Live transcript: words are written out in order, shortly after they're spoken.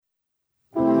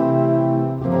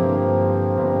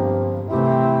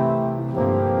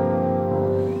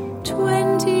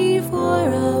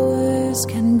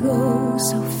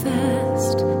so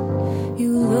fast.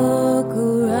 You look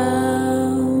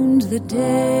around, the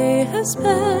day has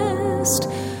passed.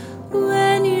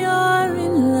 When you're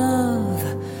in love,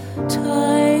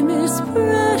 time is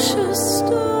precious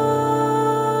stuff.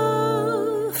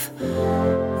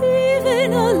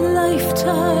 Even a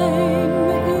lifetime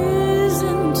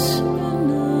isn't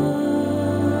enough.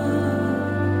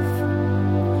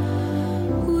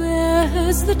 Where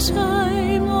has the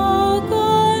time all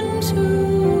gone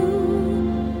to?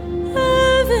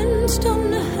 Haven't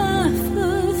done half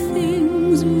the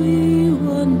things we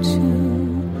want to.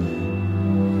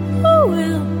 Oh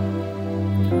well,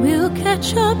 we'll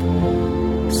catch up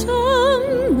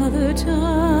some other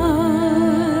time.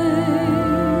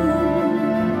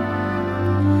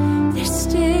 This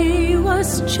day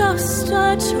was just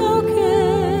a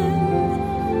token.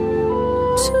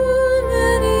 Too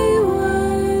many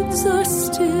words are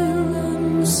still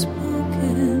unspoken.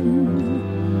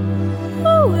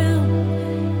 Oh well,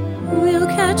 we'll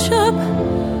catch up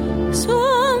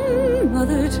some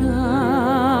other time.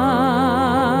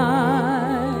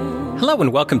 Hello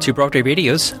and welcome to Broadway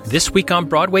Radio's This Week on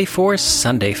Broadway for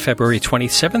Sunday, February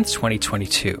 27th,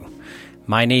 2022.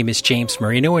 My name is James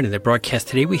Marino, and in the broadcast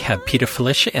today we have Peter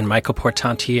Felicia and Michael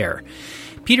Portantiere.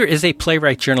 Peter is a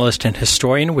playwright, journalist, and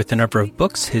historian with a number of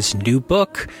books. His new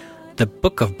book, The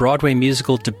Book of Broadway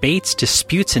Musical Debates,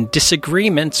 Disputes, and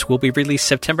Disagreements, will be released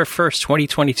September 1st,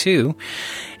 2022,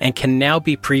 and can now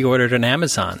be pre-ordered on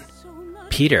Amazon.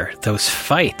 Peter, those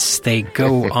fights, they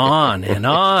go on,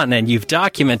 and you've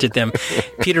documented them.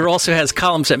 Peter also has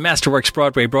columns at Masterworks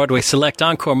Broadway, Broadway Select,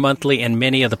 Encore Monthly, and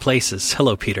many other places.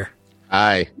 Hello, Peter.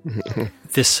 Hi.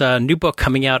 This new book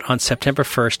coming out on September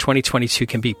 1st, 2022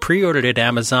 can be pre-ordered at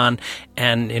Amazon,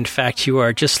 and in fact, you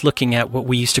are just looking at what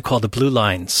we used to call the blue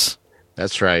lines.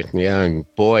 That's right. Yeah, and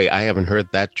boy, I haven't heard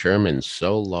that term in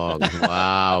so long.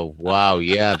 Wow.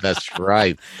 Yeah, that's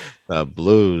right.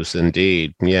 Blues,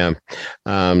 indeed. Yeah.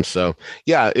 So,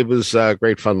 yeah, it was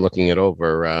great fun looking it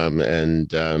over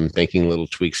and making little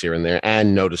tweaks here and there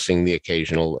and noticing the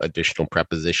occasional additional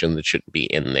preposition that shouldn't be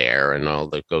in there and all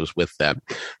that goes with that.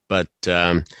 But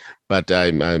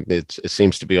it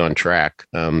seems to be on track.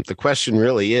 The question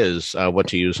really is what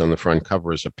to use on the front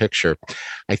cover as a picture.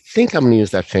 I think I'm going to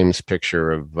use that famous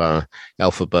picture of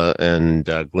Elphaba and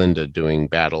Glinda doing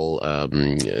battle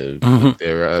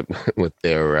with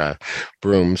their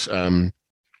brooms.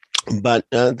 But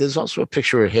there's also a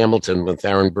picture of Hamilton with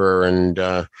Aaron Burr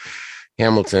and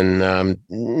Hamilton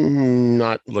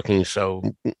not looking so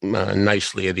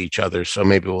nicely at each other, so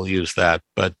maybe we'll use that.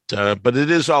 But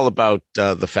it is all about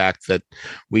the fact that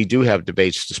we do have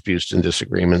debates, disputes, and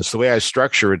disagreements. The way I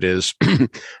structure it is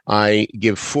I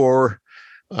give four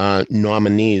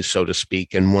nominees, so to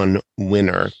speak, and one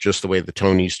winner, just the way the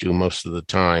Tonys do most of the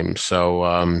time. So,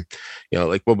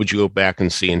 like what would you go back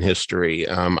and see in history?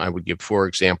 I would give four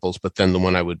examples, but then the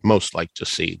one I would most like to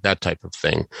see, that type of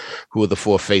thing. Who are the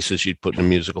four faces you'd put in a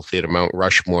musical theater? Mount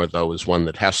Rushmore, though, is one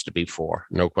that has to be four.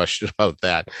 No question about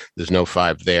that. There's no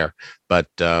five there. But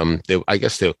I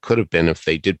guess there could have been if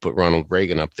they did put Ronald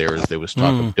Reagan up there, as there was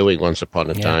talk of doing once upon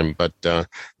a time. But the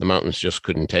mountains just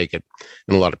couldn't take it.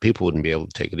 And a lot of people wouldn't be able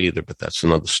to take it either, but that's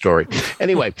another story.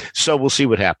 Anyway, so we'll see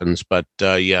what happens. But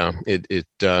it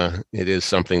is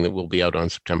something that will be out on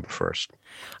September 1st.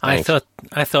 Thanks.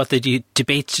 I thought the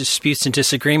debates, disputes, and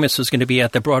disagreements was going to be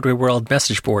at the Broadway World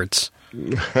message boards.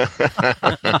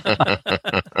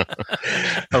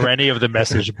 Or any of the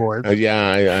message boards.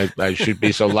 I should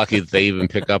be so lucky that they even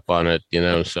pick up on it,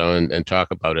 so and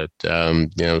talk about it,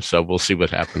 so we'll see what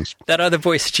happens. That other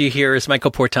voice that you hear is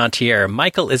Michael Portantiere.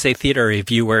 Michael is a theater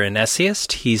reviewer and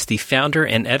essayist. He's the founder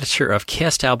and editor of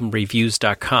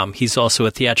CastAlbumReviews.com. He's also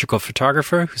a theatrical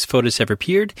photographer whose photos have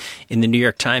appeared in the New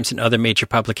York Times and other major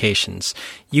publications.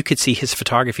 You could see his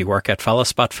photography work at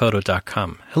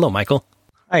followspotphoto.com. Hello, Michael.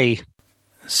 Hi.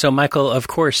 So, Michael, of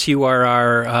course, you are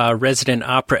our resident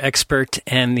opera expert,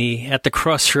 and at the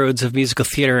crossroads of musical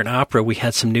theater and opera, we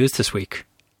had some news this week.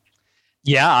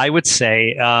 Yeah, I would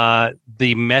say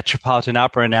the Metropolitan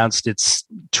Opera announced its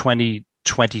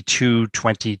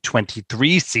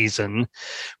 2022-2023 season,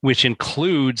 which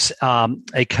includes a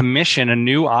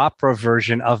new opera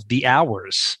version of The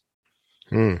Hours.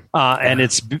 And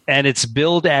it's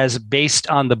billed as based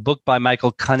on the book by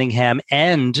Michael Cunningham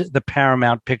and the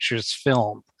Paramount Pictures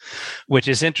film, which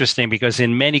is interesting because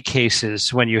in many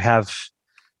cases when you have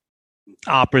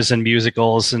operas and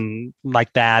musicals and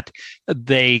like that,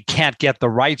 they can't get the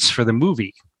rights for the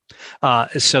movie.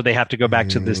 So they have to go back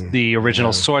to the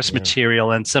original source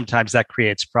material, and sometimes that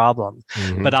creates problem.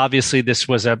 But obviously this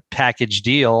was a package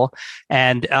deal,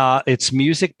 and it's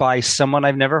music by someone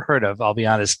I've never heard of, I'll be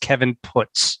honest, Kevin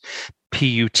Putz,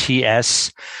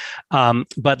 P-U-T-S,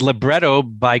 but libretto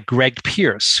by Greg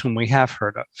Pierce, whom we have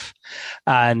heard of.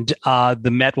 And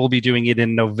the Met will be doing it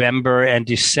in November and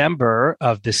December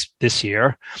of this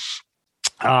year.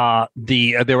 There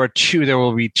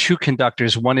will be two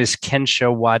conductors. One is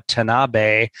Kensho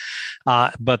Watanabe,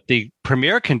 but the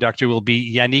premier conductor will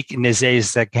be Yannick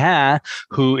Nézet-Séguin,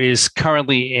 who is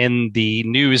currently in the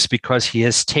news because he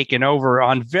has taken over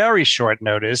on very short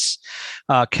notice,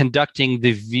 conducting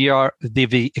the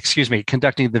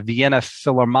Vienna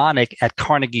Philharmonic at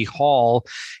Carnegie Hall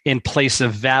in place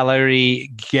of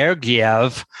Valery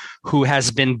Gergiev, who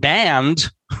has been banned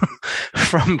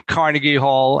from Carnegie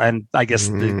Hall and I guess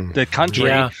the country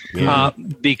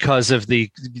because of the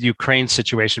Ukraine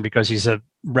situation, because he's a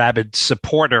rabid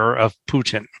supporter of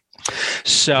Putin.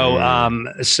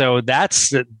 So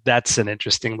that's an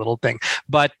interesting little thing.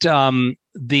 But the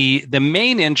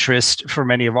main interest for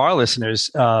many of our listeners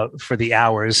for the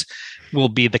hours will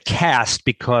be the cast,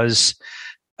 because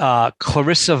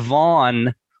Clarissa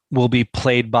Vaughn will be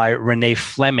played by Renee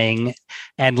Fleming,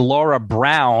 and Laura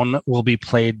Brown will be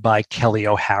played by Kelly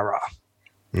O'Hara.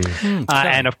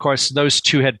 And of course, those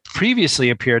two had previously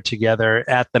appeared together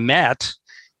at the Met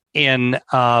in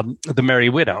The Merry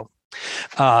Widow.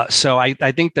 So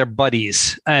I think they're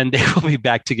buddies, and they will be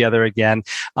back together again.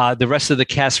 The rest of the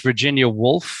cast, Virginia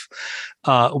Woolf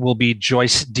will be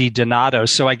Joyce DiDonato.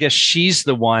 So I guess she's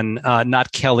the one,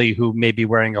 not Kelly, who may be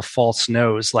wearing a false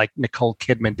nose like Nicole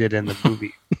Kidman did in the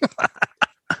movie.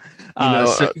 I'm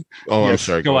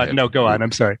sorry. Go on. No, go on.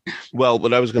 I'm sorry. Well,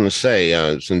 what I was going to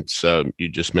say, since you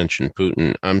just mentioned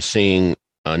Putin, I'm seeing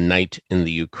A Night in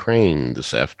the Ukraine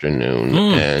this afternoon,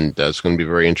 and it's going to be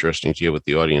very interesting to hear what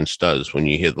the audience does when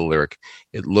you hear the lyric.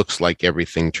 It looks like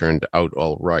everything turned out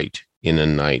all right in a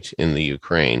night in the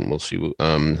Ukraine. We'll see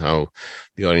how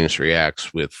the audience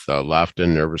reacts with laughter,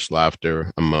 nervous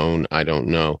laughter, a moan. I don't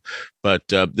know. But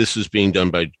this is being done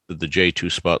by the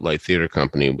J2 Spotlight Theater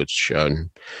Company, which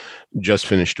just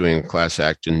finished doing a class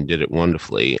act and did it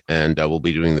wonderfully. And we'll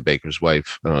be doing The Baker's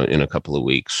Wife in a couple of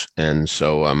weeks. And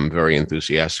so I'm very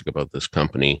enthusiastic about this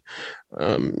company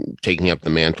taking up the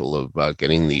mantle of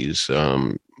getting these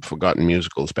forgotten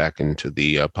musicals back into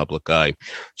the public eye.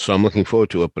 So I'm looking forward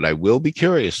to it, but I will be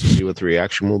curious to see what the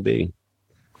reaction will be.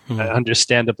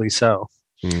 Understandably so.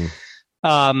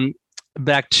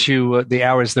 Back to the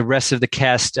hours, the rest of the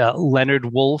cast,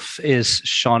 Leonard Wolf is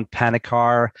Sean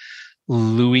Panikar,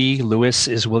 Lewis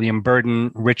is William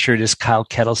Burden, Richard is Kyle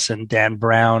Kettleson, Dan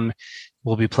Brown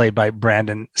will be played by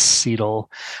Brandon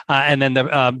Seidel. And then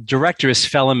the director is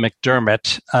Phelan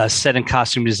McDermott, set and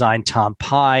costume design Tom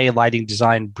Pye, lighting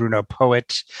design Bruno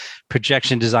Poet,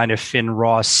 projection designer Finn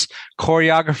Ross,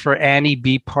 choreographer Annie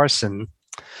B. Parson.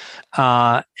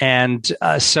 So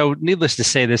needless to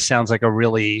say, this sounds like a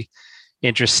really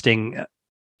interesting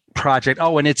project.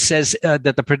 Oh, and it says that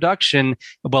the production,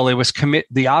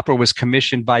 the opera was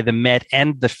commissioned by the Met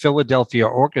and the Philadelphia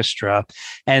Orchestra,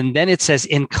 and then it says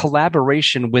in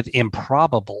collaboration with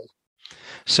Improbable.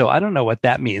 So I don't know what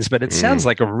that means, but it sounds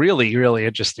like a really, really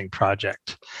interesting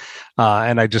project.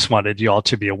 And I just wanted you all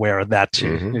to be aware of that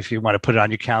too. If you want to put it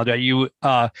on your calendar, you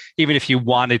even if you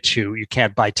wanted to, you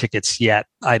can't buy tickets yet.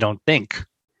 I don't think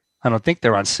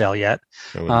they're on sale yet.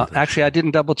 Actually, I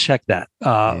didn't double check that.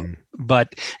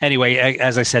 But anyway,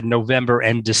 as I said, November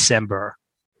and December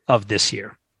of this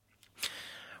year.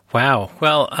 Wow.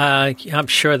 Well, I'm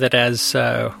sure that as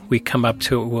we come up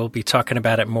to it, we'll be talking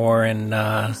about it more. And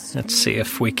let's see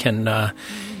if we can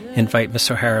invite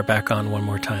Miss O'Hara back on one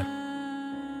more time.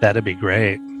 That'd be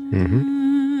great.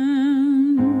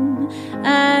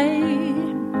 I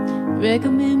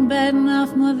recommend biting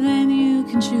off more than you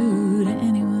can chew to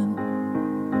anyone.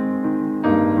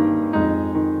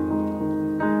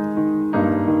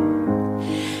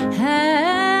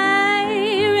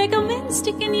 I recommend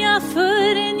sticking your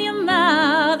foot in your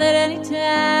mouth at any time.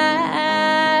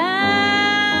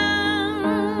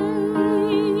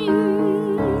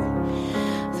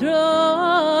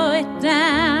 Throw it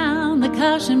down, the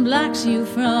caution blocks you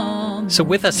from. So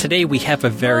with us today, we have a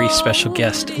very special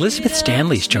guest. Elizabeth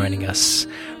Stanley's joining us.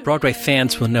 Broadway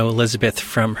fans will know Elizabeth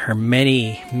from her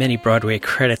many, many Broadway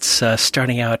credits,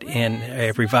 starting out in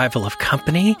a revival of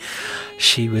Company.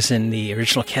 She was in the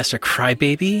original cast of Cry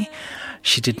Baby.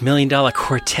 She did $1 Million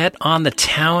Quartet, On the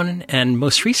Town, and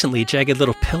most recently, Jagged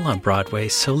Little Pill on Broadway.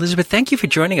 So, Elizabeth, thank you for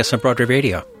joining us on Broadway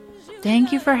Radio.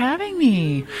 Thank you for having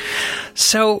me.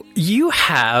 So you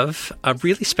have a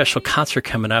really special concert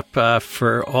coming up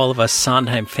for all of us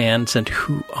Sondheim fans and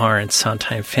who aren't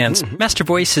Sondheim fans. Mm-hmm. Master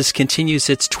Voices continues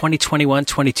its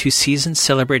 2021-22 season,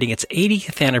 celebrating its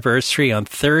 80th anniversary on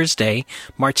Thursday,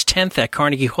 March 10th at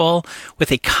Carnegie Hall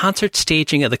with a concert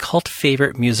staging of the cult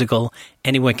favorite musical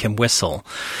Anyone Can Whistle.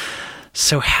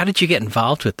 So how did you get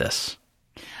involved with this?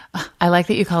 I like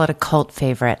that you call it a cult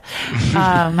favorite.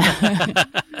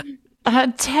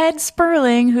 Ted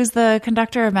Sperling, who's the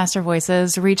conductor of Master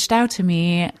Voices, reached out to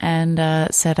me and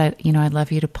said, I'd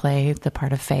love you to play the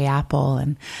part of Faye Apple.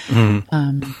 And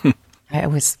I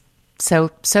was so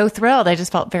thrilled. I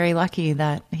just felt very lucky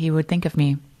that he would think of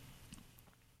me.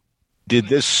 Did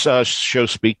this show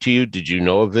speak to you? Did you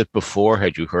know of it before?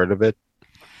 Had you heard of it?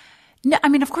 No, I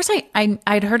mean, of course,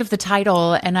 I'd heard of the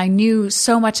title and I knew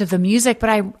so much of the music, but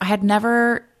I had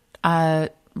never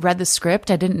read the script.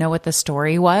 I didn't know what the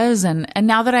story was, and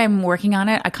now that I'm working on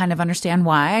it, I kind of understand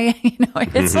why.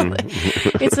 It's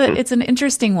an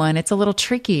interesting one. It's a little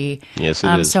tricky. Yes,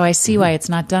 it is. So I see why it's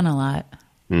not done a lot.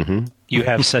 Mm-hmm. You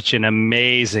have such an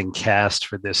amazing cast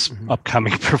for this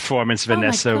upcoming performance.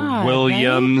 Vanessa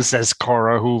Williams as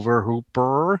Cora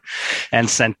Hooper, and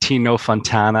Santino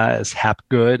Fontana as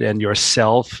Hapgood, and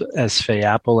yourself as Faye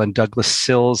Apple, and Douglas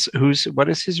Sills. What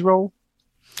is his role?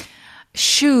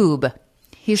 Shub.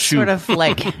 He's sort of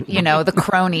like, the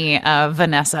crony of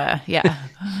Vanessa. Yeah.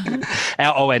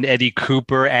 And Eddie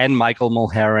Cooper and Michael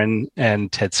Mulheron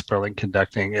and Ted Sperling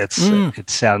conducting. It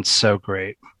sounds so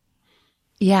great.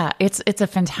 Yeah, it's a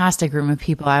fantastic room of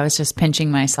people. I was just pinching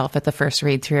myself at the first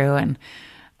read through. And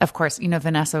of course,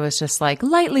 Vanessa was just like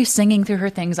lightly singing through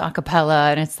her things a cappella.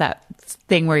 And it's that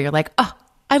thing where you're like, oh,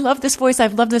 I love this voice.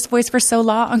 I've loved this voice for so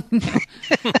long.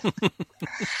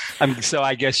 So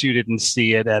I guess you didn't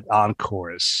see it at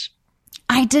Encores.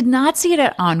 I did not see it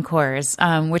at Encores,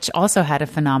 which also had a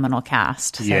phenomenal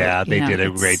cast. So, yeah, they did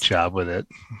a great job with it.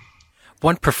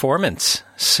 One performance.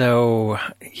 So,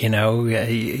 it's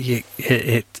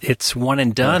one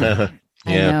and done. I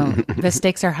know. The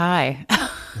stakes are high.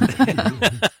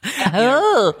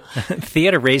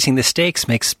 Theater raising the stakes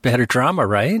makes better drama,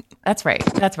 right? That's right.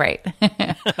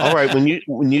 All right.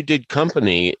 When you did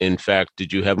Company, in fact,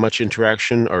 did you have much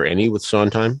interaction or any with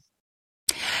Sondheim?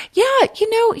 Yeah,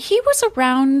 he was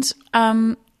around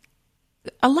a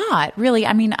lot, really.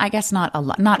 I mean, I guess not a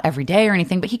lot, not every day or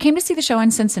anything, but he came to see the show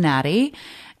in Cincinnati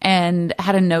and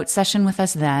had a note session with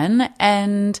us then,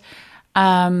 and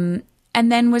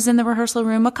then was in the rehearsal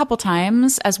room a couple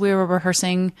times as we were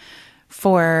rehearsing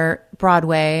for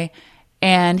Broadway.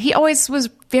 And he always was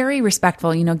very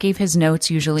respectful, gave his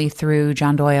notes usually through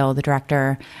John Doyle, the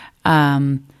director,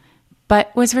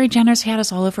 but was very generous. He had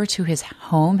us all over to his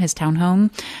home, his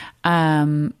townhome,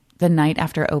 the night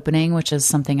after opening, which is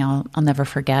something I'll never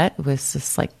forget. It was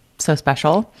just like so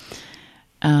special.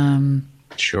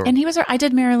 Sure. And I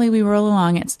did Merrily We Roll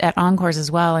Along at Encores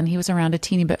as well. And he was around a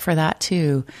teeny bit for that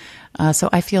too. So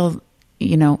I feel,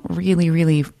 really,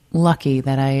 really lucky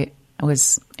that I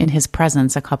was in his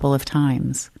presence a couple of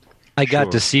times. I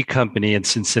got to see Company in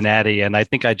Cincinnati, and I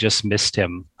think I just missed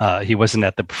him. He wasn't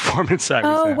at the performance I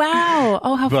was at. Oh, wow.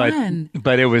 Oh, how fun.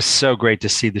 But it was so great to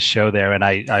see the show there, and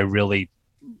I really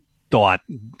thought,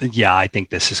 I think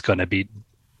this is going to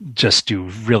just do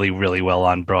really, really well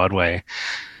on Broadway.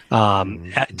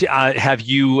 Have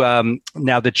you,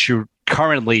 now that you're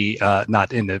currently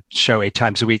not in the show 8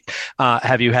 times a week,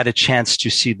 have you had a chance to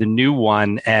see the new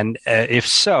one? And if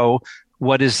so,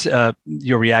 what is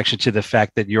your reaction to the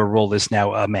fact that your role is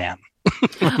now a man?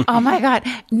 Oh my God.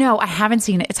 No, I haven't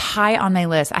seen it. It's high on my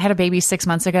list. I had a baby 6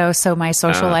 months ago, so my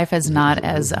social life is not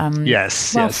as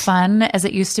fun as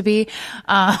it used to be.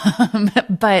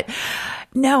 But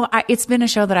no, it's been a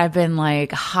show that I've been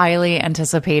like highly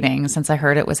anticipating since I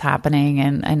heard it was happening.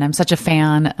 And I'm such a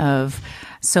fan of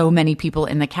so many people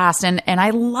in the cast. And I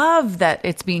love that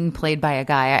it's being played by a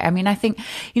guy. I mean, I think,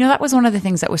 that was one of the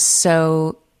things that was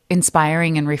so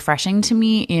inspiring and refreshing to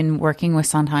me in working with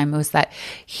Sondheim was that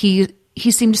he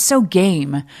seemed so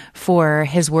game for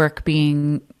his work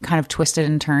being kind of twisted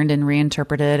and turned and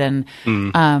reinterpreted, and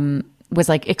was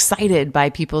like excited by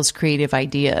people's creative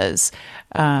ideas.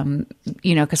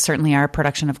 Because certainly our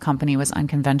production of Company was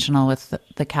unconventional with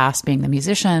the cast being the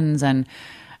musicians, and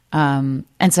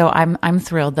so I'm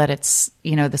thrilled that it's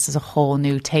this is a whole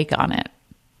new take on it.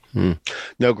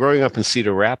 Now, growing up in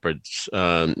Cedar Rapids,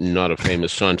 not a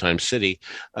famous Sondheim city,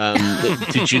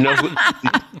 did you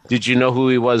know who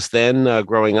he was then?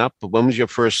 Growing up, when was your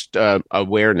first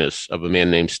awareness of a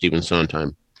man named Stephen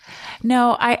Sondheim?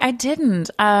 No, I didn't.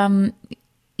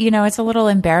 it's a little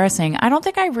embarrassing. I don't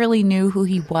think I really knew who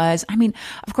he was. I mean,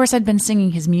 of course I'd been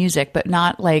singing his music, but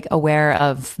not like aware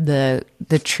of the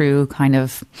true kind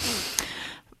of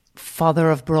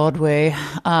father of Broadway,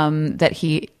 that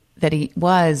he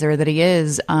was, or that he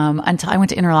is, until I went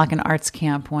to Interlochen Arts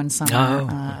Camp one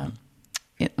summer.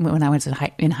 When I was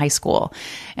in high school.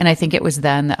 And I think it was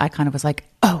then that I kind of was like,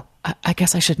 oh, I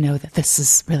guess I should know that this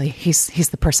is really, he's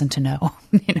the person to know.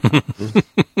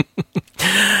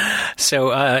 So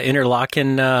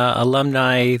Interlochen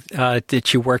alumni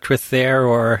that you worked with there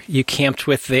or you camped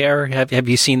with there, have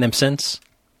you seen them since?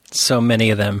 So many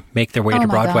of them make their way to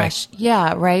Broadway. Gosh.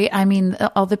 Yeah, right. I mean,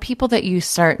 all the people that you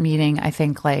start meeting, I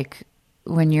think like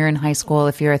when you're in high school,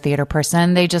 if you're a theater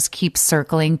person, they just keep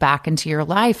circling back into your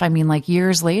life. I mean, like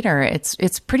years later,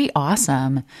 it's pretty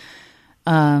awesome.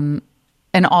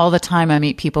 And all the time I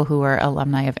meet people who are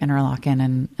alumni of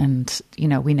Interlochen and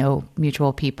we know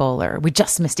mutual people or we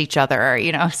just missed each other,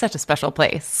 such a special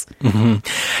place. Mm-hmm.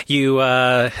 You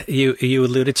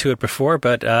alluded to it before,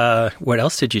 but what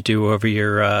else did you do over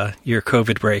your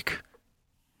COVID break?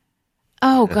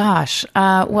 Oh gosh.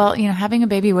 Well, having a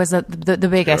baby was the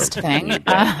biggest thing.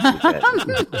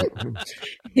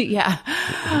 Yeah.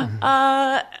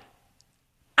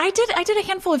 I did a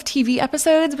handful of TV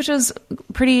episodes, which was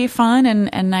pretty fun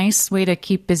and nice way to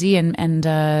keep busy and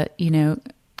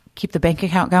keep the bank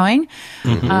account going.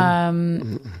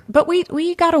 Mm-hmm. But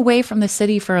we got away from the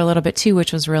city for a little bit too,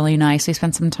 which was really nice. We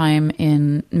spent some time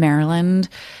in Maryland.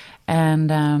 And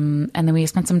then we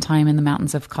spent some time in the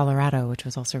mountains of Colorado, which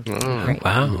was also really great.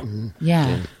 Wow.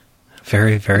 Yeah.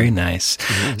 Very, very nice.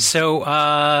 Mm-hmm. So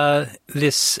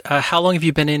how long have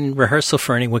you been in rehearsal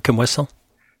for Anyone Can Whistle?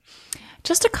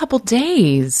 Just a couple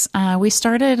days. We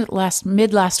started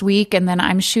mid last week, and then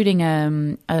I'm shooting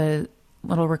a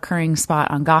little recurring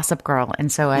spot on Gossip Girl.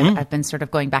 And so I've been sort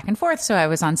of going back and forth. So I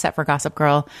was on set for Gossip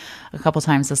Girl a couple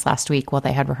times this last week while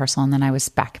they had rehearsal. And then I was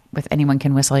back with Anyone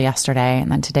Can Whistle yesterday.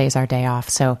 And then today's our day off.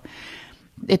 So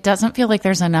it doesn't feel like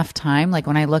there's enough time. Like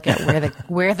when I look at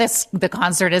where the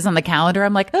concert is on the calendar,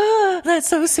 I'm like, oh, that's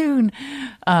so soon.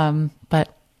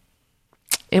 But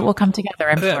it will come together,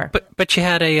 I'm sure. But you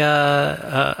had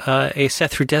a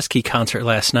Seth Rudetsky concert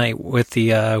last night with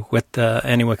the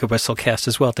Anyone Can Whistle cast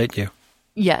as well, didn't you?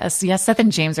 Yes. Seth and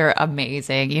James are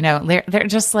amazing. They're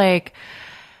just like,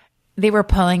 they were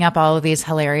pulling up all of these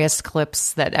hilarious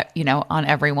clips that, on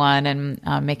everyone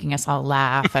and making us all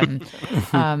laugh. And,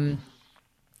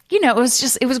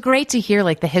 it was great to hear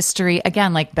like the history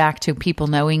again, like back to people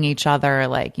knowing each other,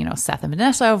 like, Seth and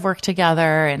Vanessa have worked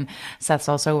together and Seth's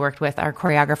also worked with our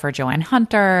choreographer, Joanne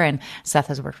Hunter, and Seth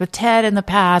has worked with Ted in the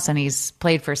past and he's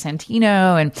played for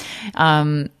Santino and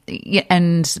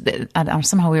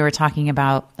somehow we were talking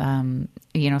about,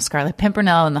 Scarlet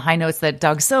Pimpernel and the high notes that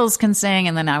Doug Sills can sing.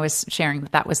 And then I was sharing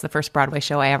that was the first Broadway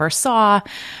show I ever saw.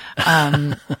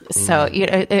 So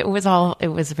it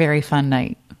was a very fun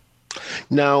night.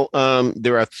 Now,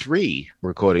 there are 3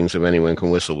 recordings of Anyone Can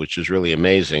Whistle, which is really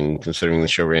amazing considering the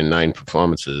show ran 9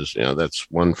 performances. That's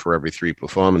 1 for every 3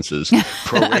 performances.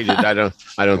 Prorated,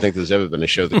 I don't think there's ever been a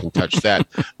show that can touch that.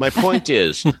 My point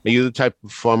is, are you the type of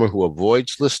performer who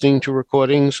avoids listening to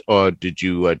recordings, or did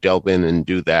you delve in and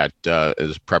do that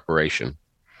as preparation?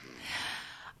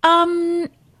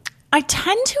 I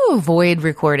tend to avoid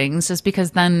recordings just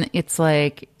because then it's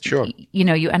like, sure,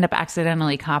 you end up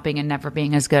accidentally copying and never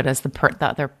being as good as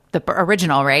the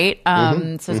original, right?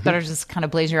 So it's better to just kind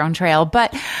of blaze your own trail.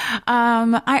 But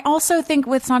I also think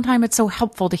with Sondheim, it's so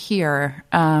helpful to hear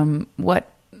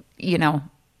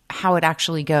how it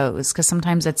actually goes, because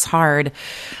sometimes it's hard.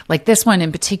 Like this one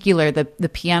in particular, the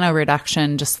piano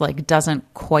reduction just like doesn't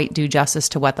quite do justice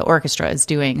to what the orchestra is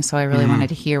doing. So I really wanted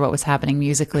to hear what was happening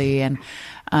musically,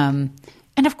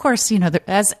 and of course,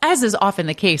 as is often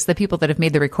the case, the people that have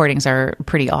made the recordings are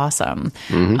pretty awesome.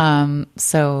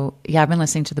 So yeah, I've been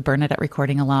listening to the Bernadette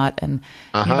recording a lot, and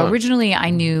originally I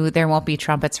knew There Won't Be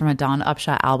Trumpets from a Dawn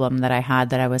Upshaw album that I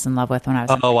had that I was in love with when I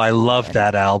was. Oh, I love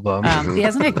that album.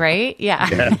 Isn't it great?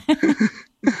 Yeah.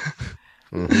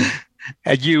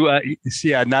 And you,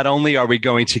 not only are we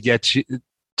going to get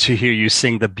to hear you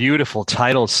sing the beautiful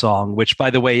title song, which, by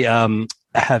the way,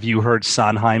 have you heard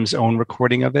Sondheim's own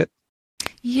recording of it?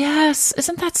 Yes.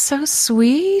 Isn't that so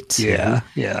sweet? Yeah.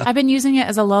 I've been using it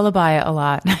as a lullaby a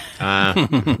lot.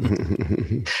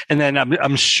 And then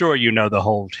I'm sure you know the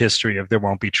whole history of There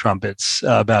Won't Be Trumpets,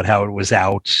 about how it was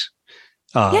out.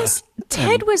 Yes,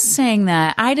 Ted was saying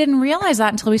that. I didn't realize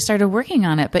that until we started working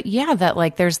on it. But yeah, that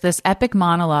like there's this epic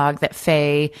monologue that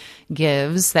Faye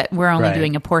gives that we're only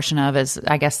doing a portion of,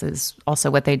 I guess is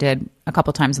also what they did a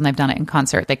couple times when they've done it in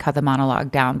concert. They cut the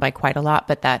monologue down by quite a lot,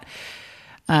 but that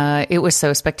it was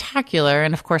so spectacular.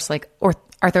 And of course,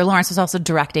 Arthur Lawrence was also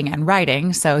directing and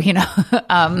writing. So,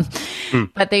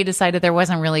 but they decided there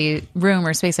wasn't really room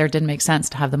or space there. It didn't make sense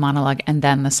to have the monologue and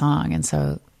then the song. And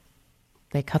so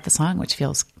they cut the song, which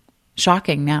feels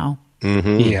shocking now.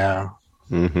 Mm-hmm. Yeah.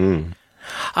 Mm-hmm.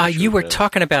 You were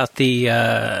talking about the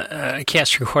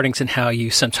cast recordings and how you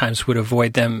sometimes would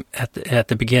avoid them at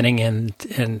the beginning,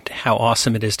 and how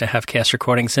awesome it is to have cast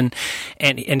recordings. And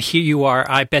here you are.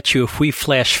 I bet you if we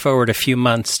flash forward a few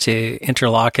months to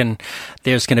Interlochen,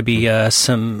 there's going to be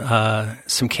some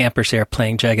campers there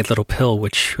playing "Jagged Little Pill,"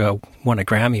 which won a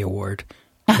Grammy Award.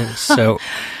 So.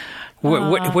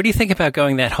 What do you think about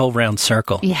going that whole round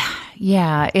circle?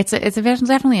 Yeah, it's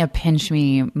definitely a pinch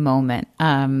me moment.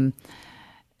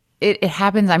 It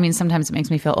happens. I mean, sometimes it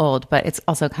makes me feel old, but it's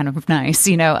also kind of nice.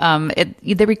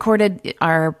 They recorded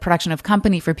our production of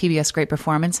Company for PBS Great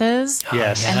Performances.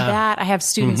 Yes. And that I have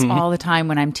students all the time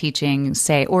when I'm teaching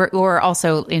say, or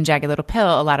also in Jagged Little Pill,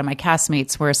 a lot of my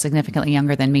castmates were significantly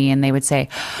younger than me, and they would say,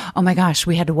 "Oh my gosh,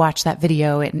 we had to watch that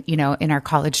video in our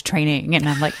college training." And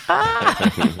I'm like,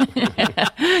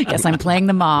 yes, I'm playing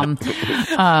the mom.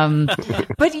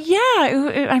 But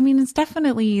yeah, I mean, it's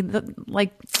definitely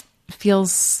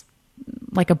feels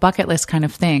like a bucket list kind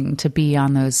of thing to be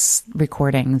on those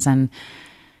recordings, and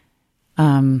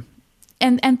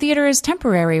theater is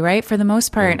temporary, right? For the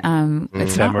most part,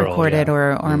 it's not recorded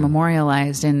or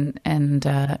memorialized, and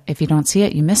if you don't see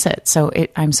it, you miss it. So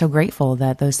I'm so grateful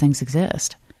that those things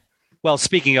exist. Well,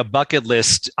 speaking of bucket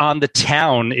list, On the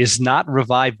Town is not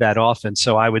revived that often,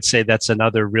 so I would say that's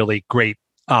another really great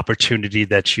opportunity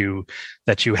that you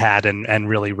had and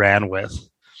really ran with.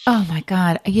 Oh my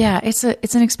God. Yeah. It's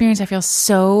an experience I feel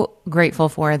so grateful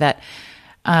for, that,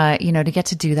 to get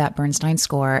to do that Bernstein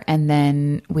score. And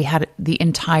then we had the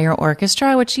entire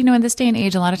orchestra, which, in this day and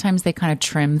age, a lot of times they kind of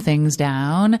trim things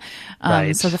down.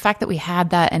 Right. So the fact that we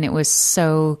had that and it was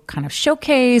so kind of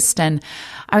showcased, and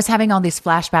I was having all these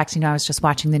flashbacks, I was just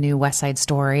watching the new West Side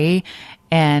Story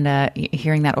and,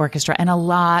 hearing that orchestra, and a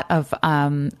lot of,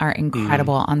 our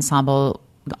incredible ensemble.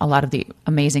 A lot of the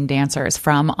amazing dancers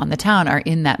from On the Town are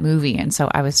in that movie. And so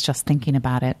I was just thinking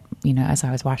about it, as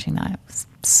I was watching that. It was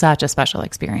such a special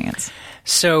experience.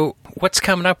 So what's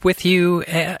coming up with you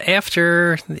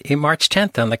after March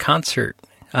 10th on the concert?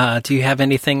 Do you have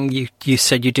anything? You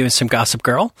said you're doing some Gossip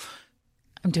Girl?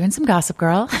 I'm doing some Gossip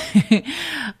Girl.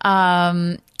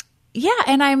 Yeah.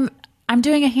 And I'm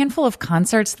doing a handful of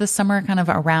concerts this summer, kind of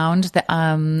around.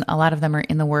 A lot of them are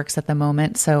in the works at the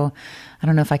moment, so I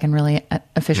don't know if I can really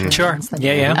officially announce them.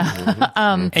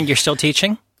 Yeah. And you're still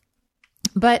teaching?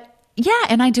 But yeah,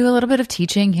 and I do a little bit of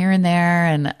teaching here and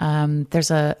there, and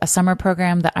there's a summer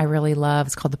program that I really love.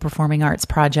 It's called the Performing Arts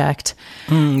Project.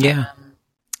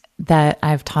 That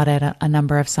I've taught at a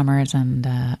number of summers, and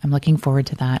I'm looking forward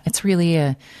to that. It's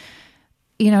really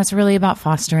it's really about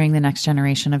fostering the next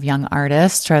generation of young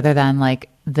artists rather than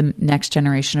the next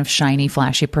generation of shiny,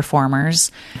 flashy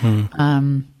performers.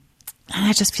 And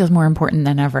that just feels more important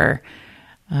than ever.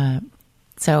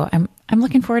 So I'm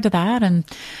looking forward to that. And,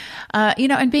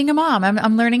 and being a mom,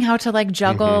 I'm learning how to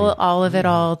juggle all of it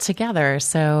all together.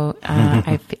 So,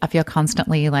 I feel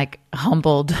constantly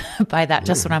humbled by that.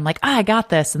 Just when I'm like, I got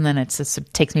this. And then it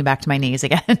takes me back to my knees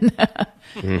again.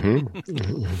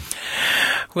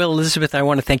 Well, Elizabeth, I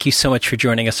want to thank you so much for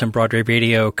joining us on Broadway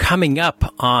Radio. Coming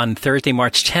up on Thursday,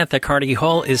 March 10th at Carnegie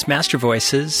Hall is Master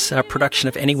Voices, a production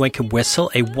of Anyone Can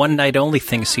Whistle, a one-night-only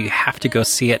thing, so you have to go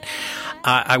see it.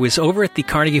 I was over at the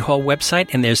Carnegie Hall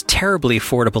website, and there's terribly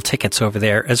affordable tickets over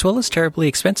there, as well as terribly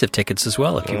expensive tickets as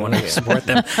well, if you want to support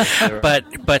them. But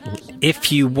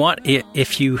if you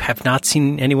have not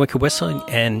seen Anyone Can Whistle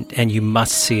and you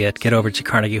must see it, get over to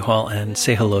Carnegie Hall and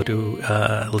say hello to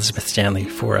Elizabeth Stanley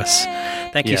for us.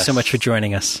 Thank you so much for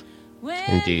joining us.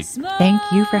 Indeed. Thank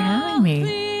you for having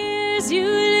me. You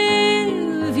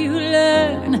live, you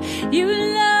learn, you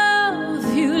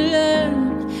love, you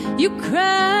learn, you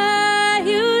cry,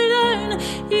 you learn,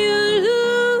 you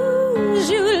lose,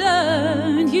 you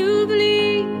learn, you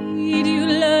bleed, you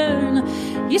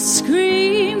learn, you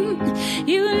scream,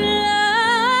 you learn.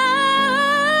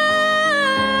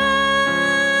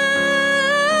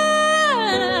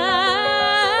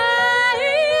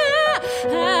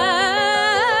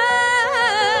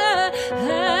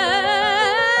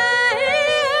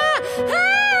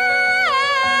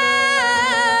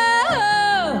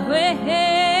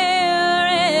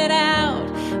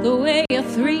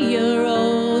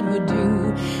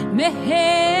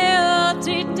 Melt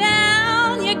it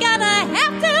down. You're gonna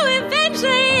have to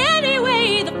eventually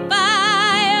anyway. The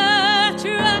fire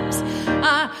trucks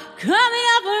are coming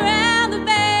up around the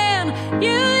bend.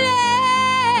 You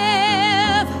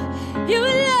laugh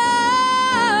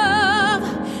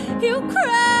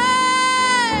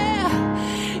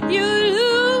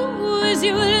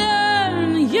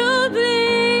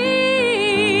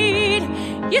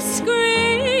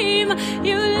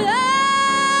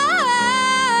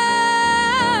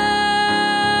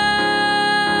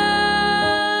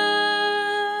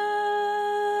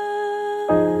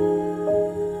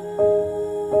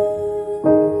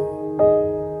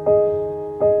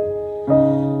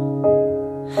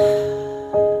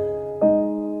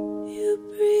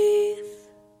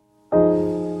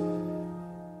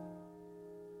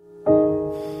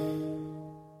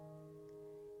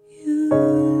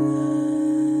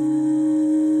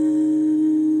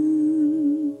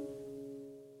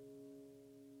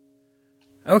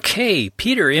Okay,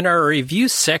 Peter, in our review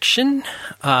section,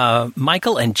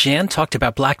 Michael and Jan talked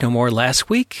about Black No More last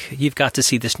week. You've got to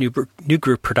see this new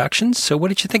group production, so what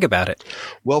did you think about it?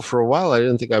 Well, for a while, I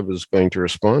didn't think I was going to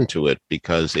respond to it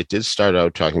because it did start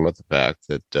out talking about the fact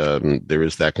that there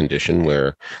is that condition where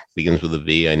it begins with a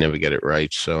V. I never get it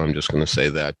right, so I'm just going to say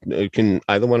that. Can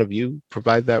either one of you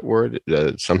provide that word?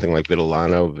 Something like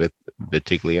vitigliano,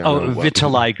 vitigliano? Oh,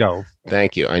 vitiligo.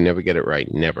 Thank you. I never get it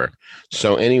right. Never.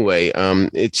 So anyway,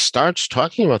 it starts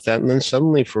talking about that, and then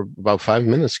suddenly for about 5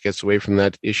 minutes gets away from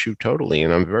that issue totally.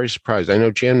 And I'm very surprised. I know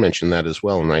Jan mentioned that as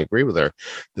well, and I agree with her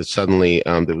that suddenly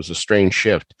there was a strange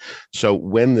shift. So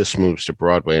when this moves to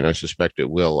Broadway, and I suspect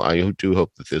it will, I do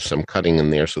hope that there's some cutting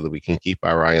in there so that we can keep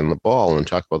our eye on the ball and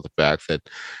talk about the fact that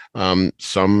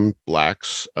some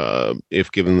blacks,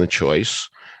 if given the choice,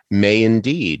 may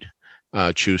indeed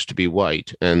choose to be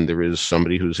white. And there is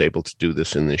somebody who's able to do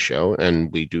this in this show. And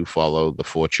we do follow the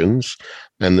fortunes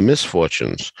and the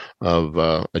misfortunes of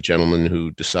a gentleman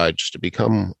who decides to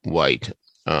become white,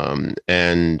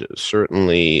 and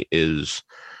certainly is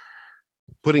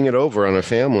putting it over on a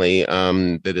family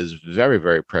that is very,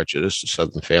 very prejudiced, a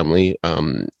Southern family,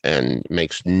 and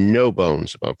makes no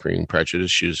bones about being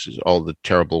prejudiced, uses all the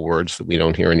terrible words that we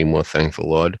don't hear anymore, thank the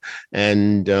Lord.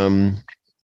 And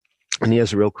he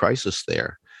has a real crisis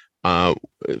there,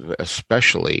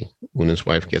 especially when his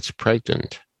wife gets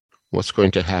pregnant. What's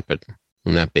going to happen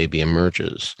when that baby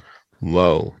emerges?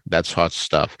 Whoa, that's hot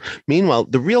stuff. Meanwhile,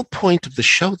 the real point of the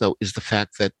show, though, is the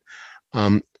fact that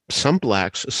some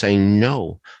blacks are saying,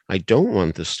 no, I don't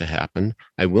want this to happen.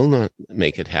 I will not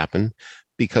make it happen,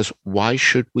 because why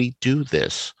should we do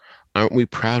this? Aren't we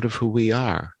proud of who we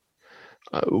are?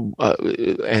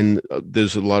 And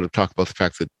there's a lot of talk about the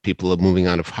fact that people are moving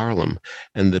out of Harlem,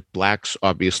 and that blacks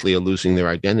obviously are losing their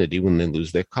identity when they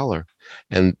lose their color.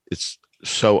 And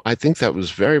so I think that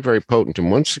was very, very potent.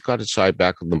 And once it got its eye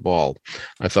back on the ball,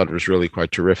 I thought it was really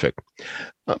quite terrific.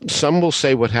 Some will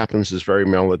say what happens is very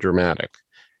melodramatic.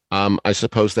 I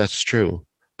suppose that's true,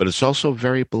 but it's also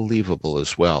very believable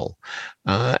as well.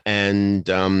 And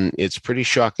it's pretty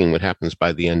shocking what happens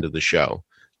by the end of the show.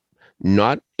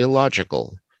 Not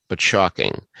illogical, but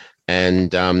shocking.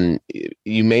 And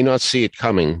you may not see it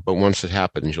coming, but once it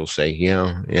happens, you'll say,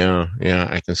 yeah,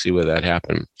 I can see where that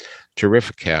happened.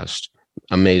 Terrific cast.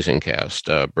 Amazing cast.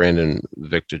 Brandon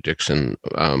Victor Dixon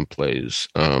plays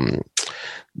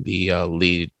the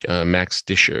lead. Max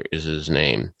Disher is his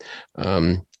name.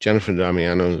 Jennifer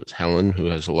Damiano's Helen, who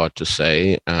has a lot to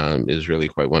say, is really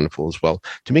quite wonderful as well.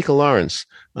 Tamika Lawrence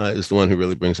is the one who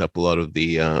really brings up a lot of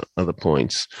the other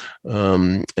points,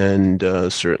 and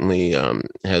certainly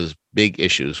has big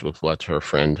issues with what her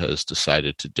friend has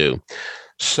decided to do.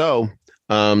 So,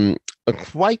 a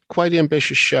quite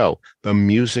ambitious show. The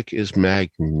music is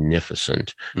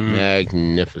magnificent,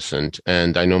 magnificent.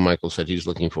 And I know Michael said he's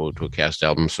looking forward to a cast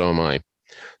album. So am I.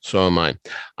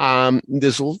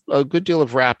 There's a good deal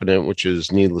of rap in it, which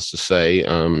is, needless to say,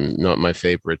 not my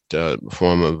favorite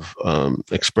form of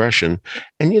expression.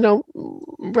 And,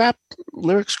 rap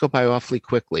lyrics go by awfully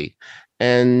quickly.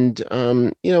 And,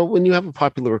 when you have a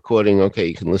popular recording, okay,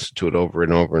 you can listen to it over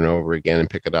and over and over again and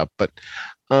pick it up. But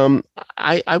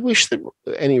I wish that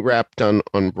any rap done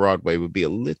on Broadway would be a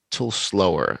little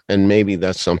slower. And maybe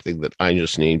that's something that I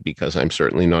just need, because I'm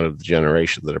certainly not of the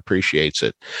generation that appreciates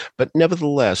it. But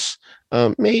nevertheless,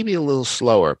 maybe a little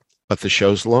slower. But the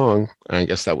show's long. I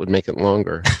guess that would make it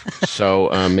longer. So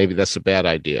maybe that's a bad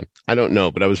idea. I don't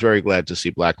know. But I was very glad to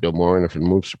see Black No More. And if it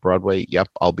moves to Broadway, yep,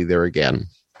 I'll be there again.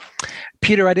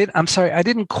 Peter, I'm sorry, I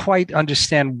didn't quite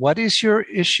understand. What is your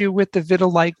issue with the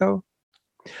vitiligo?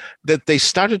 That they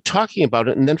started talking about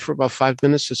it, and then for about 5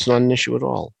 minutes, it's not an issue at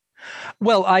all.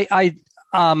 Well, I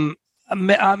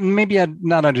maybe I'm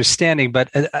not understanding, but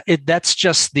that's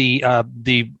just the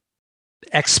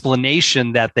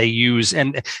explanation that they use,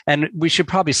 and we should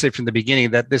probably say from the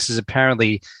beginning that this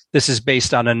is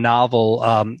based on a novel,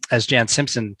 as Jan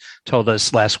Simpson told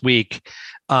us last week.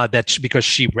 Because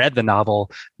she read the novel,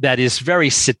 that is very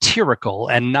satirical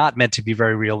and not meant to be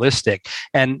very realistic.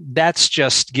 And that's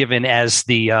just given as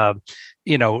the,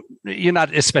 you're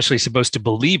not especially supposed to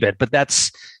believe it, but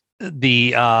that's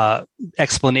the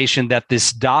explanation that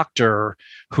this doctor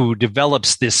who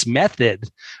develops this method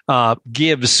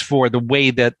gives for the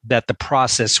way that the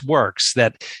process works,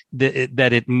 that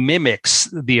it mimics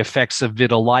the effects of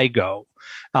vitiligo.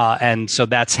 And so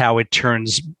that's how it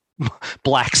turns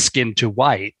black skin to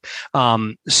white.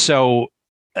 I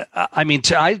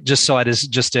just saw it as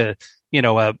just a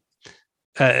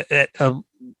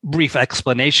brief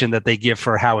explanation that they give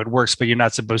for how it works, but you're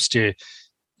not supposed to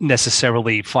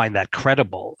necessarily find that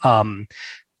credible.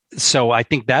 So I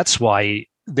think that's why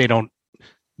they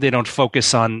don't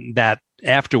focus on that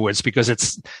afterwards, because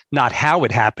it's not how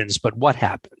it happens, but what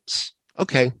happens.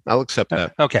 Okay, I'll accept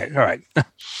that. Okay, all right.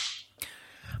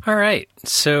 All right.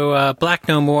 So Black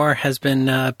No More has been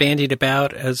bandied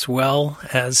about as well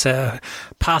as a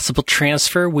possible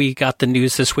transfer. We got the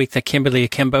news this week that Kimberly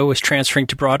Akimbo was transferring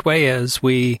to Broadway, as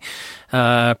we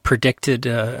predicted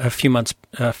a few months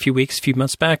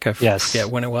back. I forget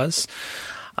when it was.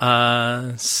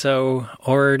 So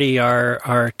already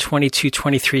our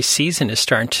 22-23 season is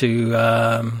starting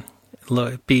to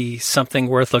be something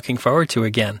worth looking forward to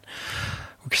again.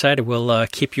 We're excited. We'll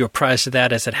keep you apprised of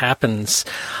that as it happens.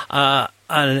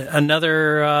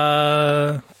 Another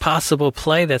possible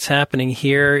play that's happening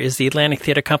here is the Atlantic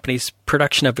Theatre Company's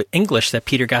production of English that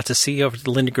Peter got to see over at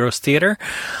the Linda Gross Theatre.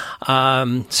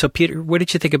 So, Peter, what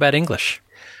did you think about English?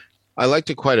 I liked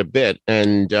it quite a bit.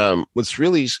 And what's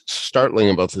really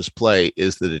startling about this play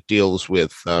is that it deals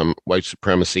with white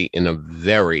supremacy in a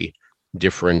very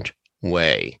different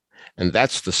way. And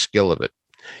that's the skill of it.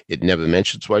 It never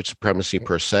mentions white supremacy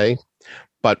per se,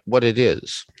 but what it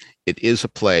is a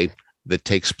play that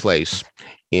takes place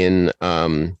in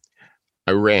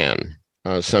Iran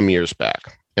some years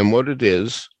back. And what it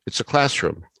is, it's a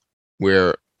classroom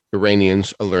where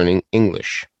Iranians are learning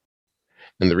English.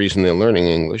 And the reason they're learning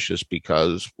English is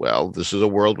because, well, this is a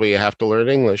world where you have to learn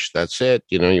English. That's it.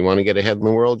 You know, you want to get ahead in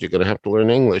the world, you're going to have to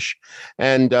learn English.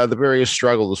 And the various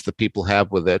struggles that people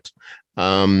have with it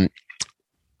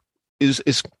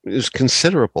is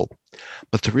considerable.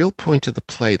 But the real point of the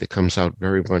play that comes out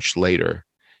very much later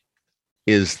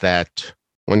is that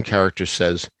one character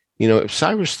says, you know, if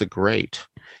Cyrus the Great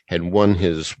had won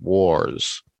his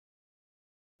wars,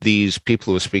 these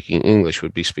people who are speaking English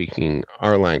would be speaking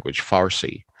our language,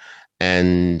 Farsi.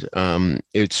 And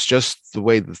it's just the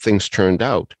way that things turned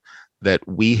out, that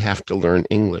we have to learn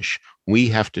English. We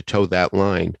have to toe that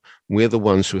line. We're the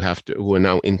ones who are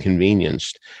now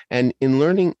inconvenienced. And in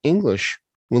learning English,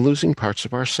 we're losing parts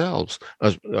of ourselves.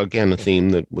 Again, a theme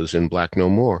that was in Black No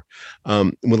More.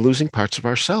 We're losing parts of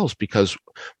ourselves because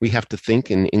we have to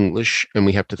think in English, and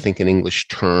we have to think in English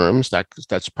terms.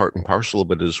 That's part and parcel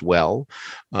of it as well.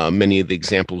 Many of the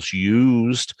examples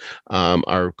used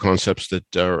are concepts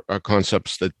that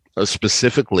are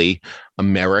specifically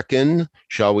American,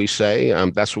 shall we say.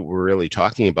 That's what we're really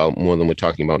talking about, more than we're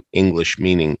talking about English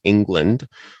meaning England.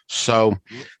 So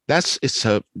it's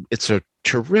a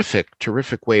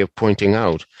terrific way of pointing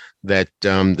out that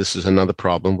this is another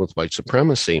problem with white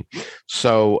supremacy.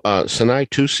 So Sanai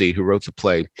Tusi, who wrote the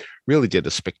play, really did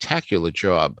a spectacular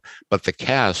job. But the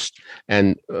cast,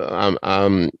 and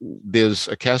there's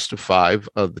a cast of 5,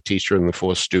 the teacher and the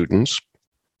 4 students.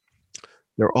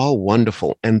 They're all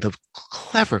wonderful. And the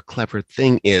clever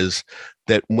thing is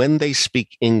that when they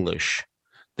speak English,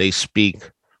 they speak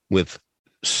with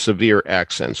severe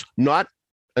accents. Not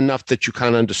enough that you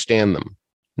can't understand them.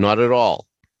 Not at all.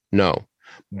 No.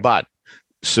 But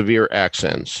severe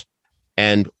accents.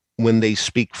 And when they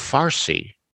speak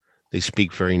Farsi, they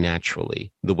speak very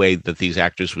naturally, the way that these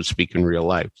actors would speak in real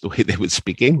life, the way they would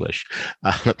speak English.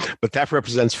 But that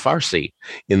represents Farsi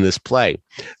in this play.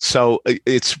 So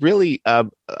it's really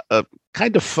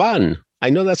kind of fun. I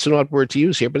know that's an odd word to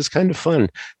use here, but it's kind of fun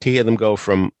to hear them go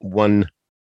from one,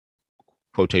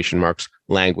 quotation marks,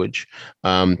 language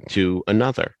to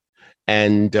another.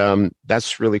 And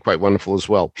that's really quite wonderful as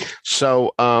well.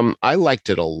 So I liked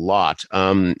it a lot.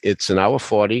 It's an hour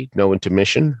 40, no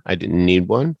intermission. I didn't need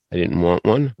one. I didn't want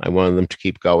one. I wanted them to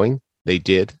keep going. They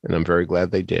did, and I'm very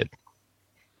glad they did.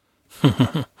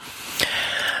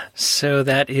 So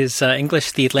that is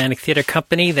English, the Atlantic Theatre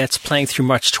Company. That's playing through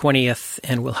March 20th,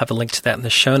 and we'll have a link to that in the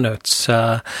show notes.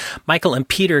 Michael and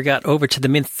Peter got over to the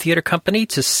Mint Theatre Company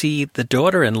to see The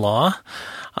Daughter-in-Law.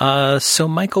 So,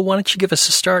 Michael, why don't you give us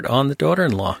a start on The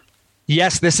Daughter-in-Law?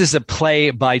 Yes, this is a play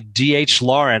by D.H.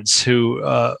 Lawrence, who,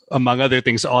 among other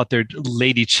things, authored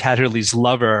Lady Chatterley's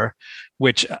Lover,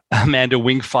 which Amanda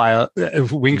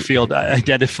Wingfield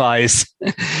identifies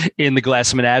in The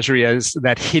Glass Menagerie as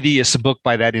that hideous book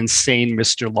by that insane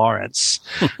Mr. Lawrence.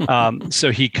 So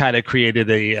he kind of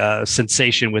created a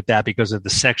sensation with that because of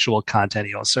the sexual content.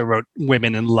 He also wrote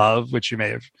Women in Love, which you may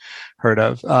have heard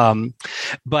of.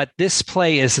 But this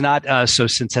play is not so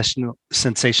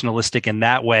sensationalistic in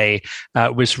that way.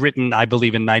 It was written, I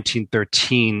believe, in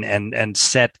 1913 and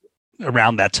set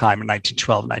around that time in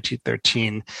 1912,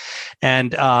 1913.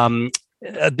 And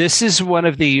this is one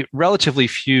of the relatively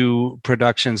few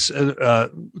productions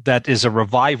that is a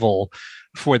revival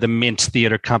for the Mint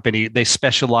Theatre Company. They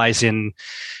specialize in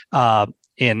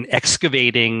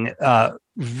excavating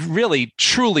really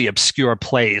truly obscure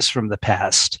plays from the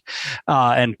past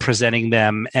and presenting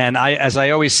them. And as I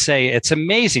always say, it's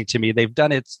amazing to me. They've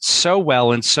done it so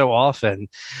well and so often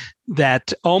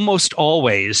that almost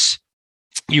always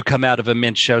you come out of a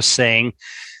Mint show saying,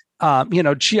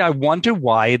 gee, I wonder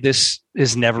why this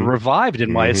is never revived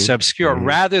and why it's so obscure,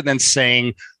 rather than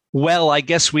saying, well, I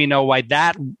guess we know why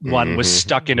that one was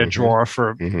stuck in a drawer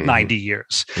for 90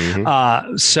 years.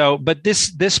 But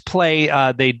this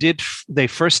play, they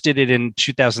first did it in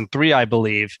 2003, I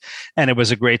believe, and it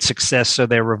was a great success. So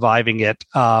they're reviving it,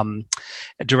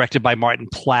 directed by Martin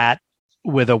Platt,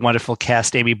 with a wonderful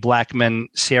cast: Amy Blackman,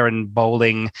 Sharon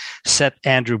Bowling, Seth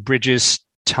Andrew Bridges,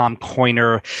 Tom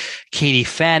Coyner, Katie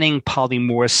Fanning, Polly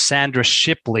Morse, Sandra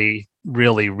Shipley,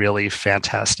 really, really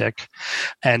fantastic,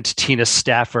 and Tina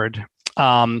Stafford.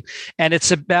 And it's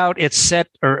set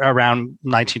around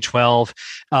 1912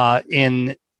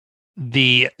 in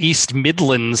the East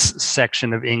Midlands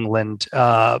section of England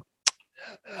during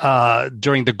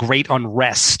the Great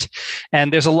Unrest.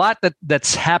 And there's a lot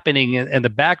that's happening in the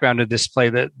background of this play.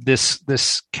 That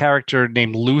this character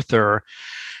named Luther,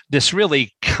 this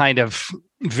really kind of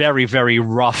very, very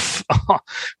rough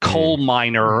coal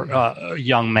miner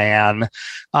young man,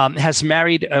 has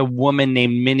married a woman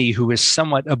named Minnie who is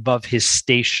somewhat above his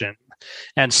station.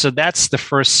 And so that's the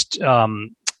first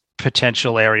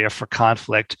potential area for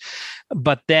conflict.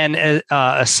 But then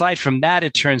aside from that,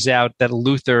 it turns out that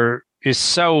Luther is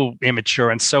so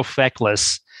immature and so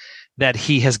feckless that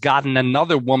he has gotten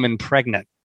another woman pregnant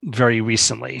very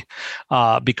recently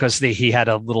because he had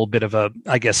a little bit of a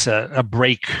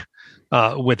break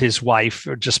with his wife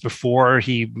just before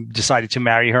he decided to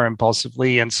marry her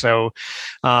impulsively. And so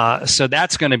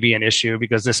that's going to be an issue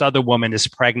because this other woman is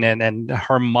pregnant and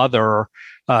her mother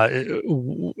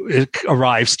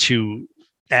arrives to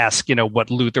ask, what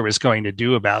Luther is going to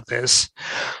do about this.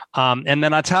 And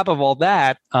then on top of all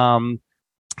that,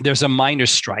 there's a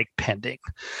miners' strike pending.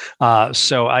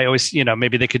 So I always,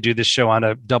 maybe they could do this show on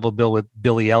a double bill with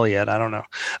Billy Elliot. I don't know.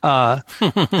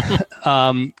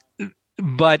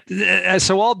 But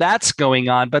so all that's going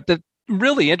on. But the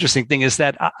really interesting thing is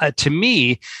that to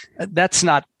me, that's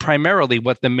not primarily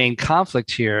what the main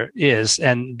conflict here is.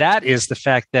 And that is the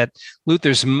fact that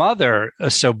Luther's mother,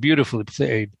 so beautifully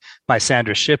played by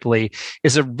Sandra Shipley,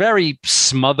 is a very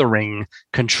smothering,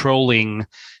 controlling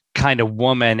kind of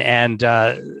woman. And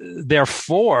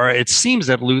therefore, it seems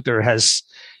that Luther has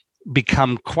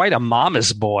become quite a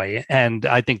mama's boy. And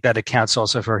I think that accounts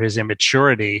also for his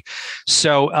immaturity.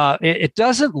 So it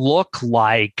doesn't look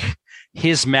like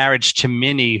his marriage to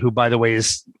Minnie, who, by the way,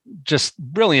 is just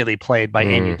brilliantly played by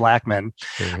Amy Blackman.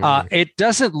 It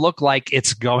doesn't look like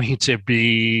it's going to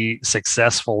be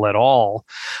successful at all.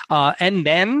 And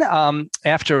then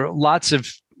after lots of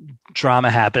drama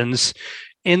happens,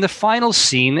 in the final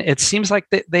scene, it seems like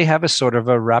they have a sort of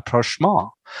a rapprochement.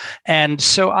 And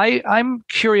so I'm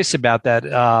curious about that.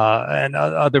 And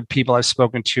other people I've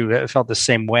spoken to felt the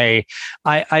same way.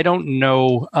 I don't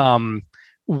know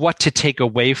what to take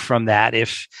away from that.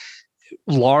 If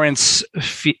Lawrence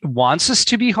wants us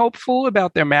to be hopeful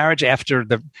about their marriage after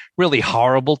the really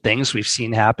horrible things we've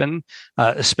seen happen,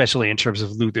 especially in terms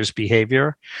of Luther's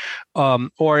behavior,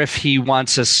 or if he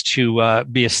wants us to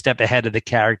be a step ahead of the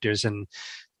characters and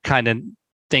kind of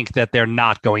think that they're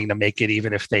not going to make it,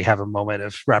 even if they have a moment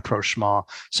of rapprochement.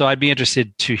 So I'd be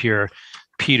interested to hear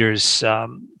Peter's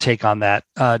take on that.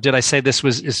 Did I say this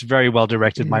is very well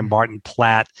directed by Martin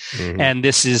Platt, and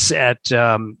this is at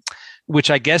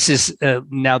which I guess is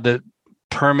now the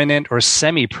permanent or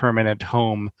semi-permanent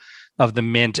home of the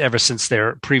Mint ever since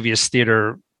their previous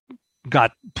theater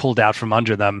got pulled out from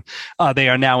under them. They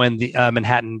are now in the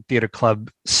Manhattan Theater Club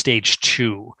Stage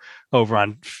 2 over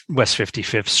on West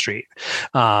 55th Street.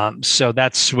 So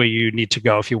that's where you need to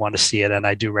go if you want to see it, and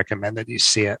I do recommend that you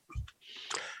see it.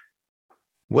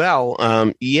 Well,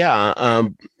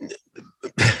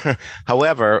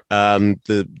 however,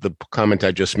 the comment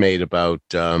I just made about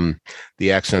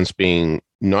the accents being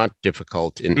not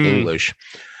difficult in English,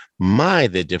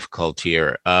 the difficult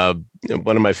here.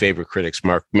 One of my favorite critics,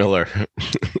 Mark Miller,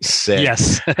 said,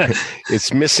 "Yes,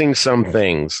 it's missing some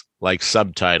things like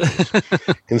subtitles.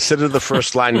 Consider the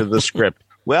first line of the script.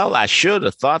 Well, I should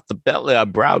have thought the belly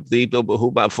browed the who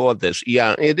before this."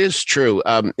 Yeah, it is true.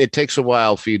 It takes a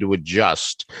while for you to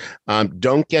adjust.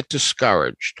 Don't get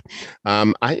discouraged.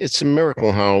 It's a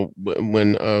miracle how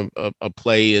when a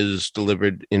play is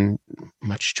delivered in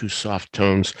much too soft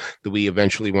tones that we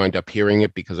eventually wind up hearing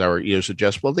it because our ears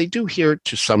adjust. Well, they do hear it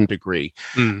to some degree.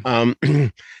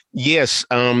 Yes,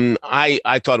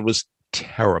 I thought it was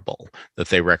terrible that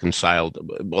they reconciled.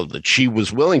 Well, that she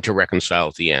was willing to reconcile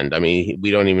at the end. I mean,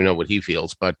 we don't even know what he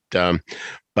feels, but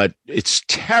it's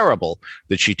terrible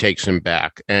that she takes him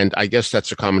back. And I guess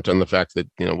that's a comment on the fact that,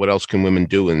 what else can women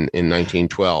do in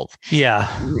 1912?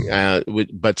 Yeah.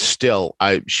 But still,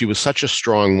 she was such a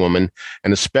strong woman,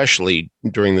 and especially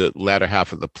during the latter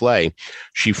half of the play,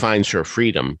 she finds her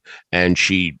freedom and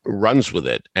she runs with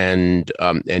it. And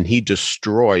he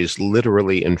destroys,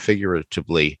 literally and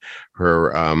figuratively,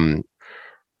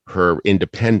 her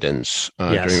independence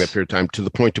during that period of time, to the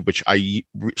point to which I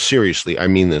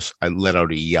mean this, I let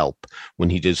out a yelp when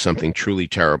he did something truly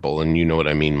terrible, and you know what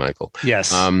I mean, Michael.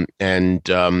 Yes. I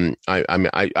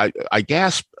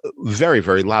gasped very,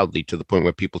 very loudly, to the point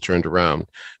where people turned around,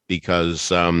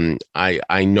 because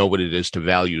I know what it is to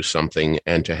value something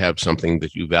and to have something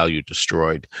that you value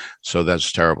destroyed. So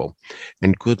that's terrible.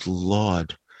 And good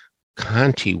Lord,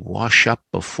 can't he wash up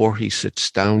before he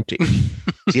sits down to eat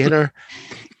dinner?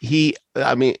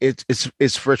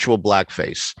 It's virtual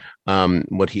blackface,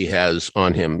 what he has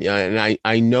on him. And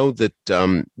I know that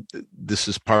this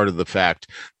is part of the fact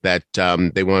that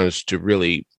they want us to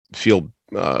really feel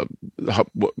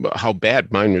how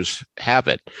bad miners have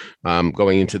it,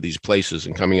 going into these places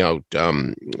and coming out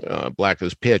black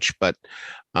as pitch. But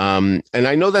and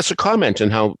I know that's a comment,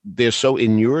 and how they're so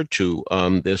inured to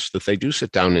this that they do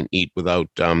sit down and eat without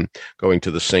going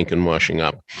to the sink and washing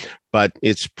up. But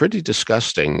it's pretty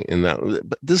disgusting in that.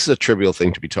 But this is a trivial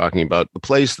thing to be talking about. The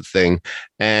play's the thing,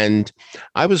 and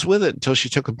I was with it until she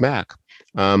took it back.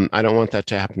 I don't want that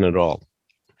to happen at all.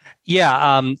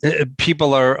 Yeah, a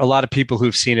lot of people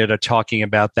who've seen it are talking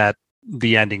about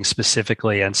the ending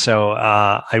specifically, and so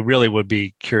I really would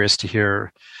be curious to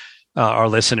hear our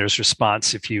listeners'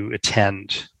 response if you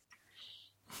attend.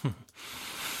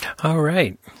 All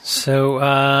right, so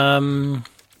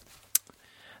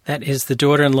that is The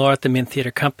Daughter-in-Law at the Mint Theater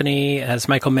Company. As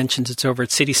Michael mentions, it's over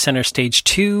at City Center Stage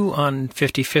 2 on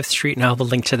 55th Street, and I'll have a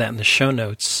link to that in the show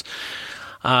notes.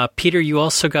 Peter, you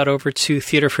also got over to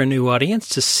Theater for a New Audience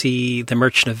to see The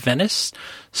Merchant of Venice.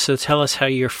 So tell us how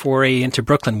your foray into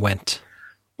Brooklyn went.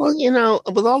 Well,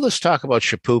 with all this talk about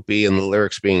Shapoopy and the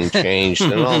lyrics being changed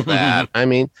and all that, I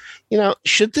mean,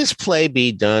 should this play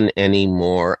be done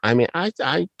anymore? I mean, I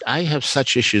have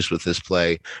such issues with this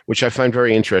play, which I find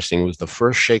very interesting. It was the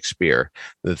first Shakespeare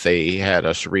that they had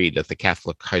us read at the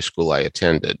Catholic high school I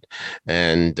attended.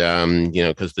 And,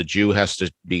 because the Jew has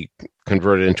to be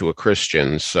converted into a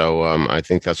Christian. So I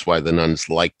think that's why the nuns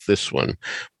like this one.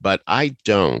 But I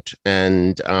don't.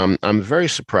 And I'm very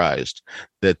surprised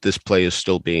that this play is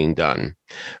still being done.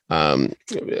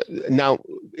 Now,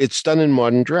 it's done in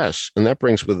modern dress, and that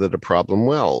brings with it a problem.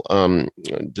 Well,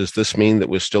 does this mean that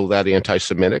we're still that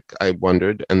anti-Semitic? I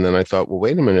wondered. And then I thought, well,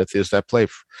 wait a minute, there's that play,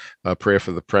 Prayer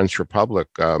for the French Republic.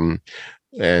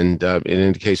 And it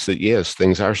indicates that, yes,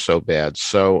 things are so bad.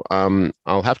 So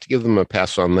I'll have to give them a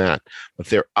pass on that. But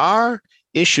there are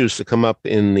issues that come up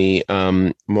in the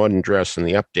modern dress and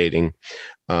the updating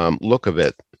look of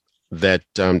it that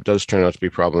does turn out to be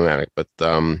problematic. But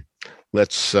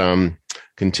let's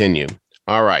continue.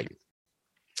 All right.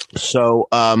 So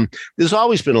there's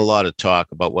always been a lot of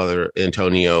talk about whether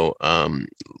Antonio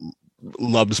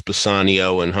loves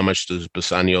Bassanio and how much does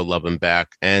Bassanio love him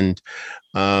back. And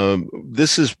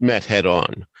this is met head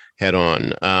on.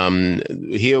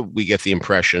 Here we get the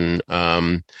impression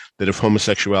that if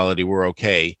homosexuality were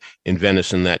okay in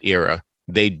Venice in that era,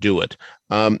 they'd do it.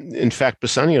 In fact,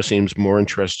 Bassanio seems more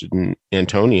interested in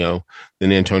Antonio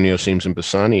than Antonio seems in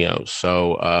Bassanio.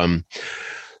 So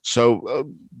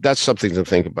that's something to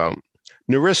think about.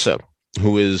 Nerissa,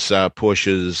 who is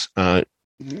Portia's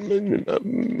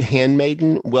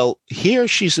handmaiden. Well, here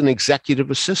she's an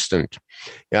executive assistant,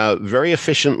 very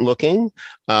efficient looking,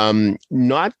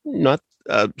 not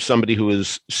somebody who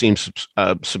seems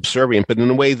subservient, but in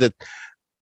a way that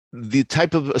the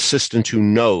type of assistant who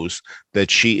knows that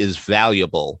she is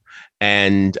valuable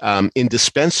and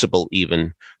indispensable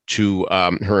even to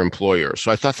her employer.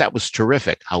 So I thought that was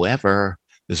terrific. However,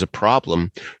 there's a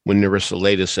problem when Nerissa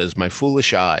later says, "My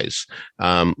foolish eyes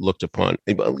looked upon."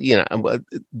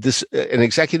 This an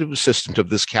executive assistant of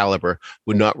this caliber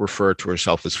would not refer to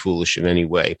herself as foolish in any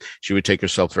way. She would take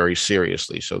herself very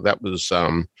seriously. So that was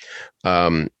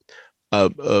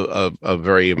a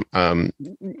very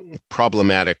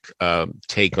problematic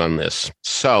take on this.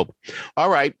 So, all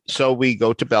right. So we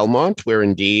go to Belmont, where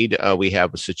indeed we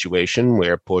have a situation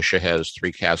where Portia has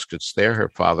 3 caskets there. Her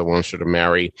father wants her to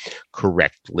marry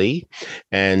correctly.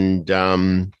 And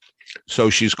so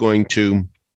she's going to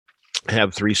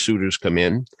have 3 suitors come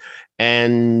in,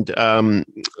 and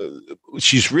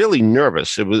she's really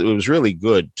nervous. It was really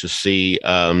good to see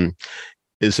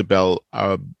Isabel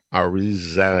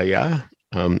Arraiza,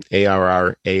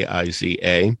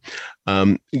 Arraiza,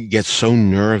 gets so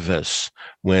nervous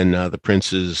when the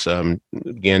prince is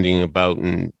ganding about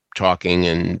and talking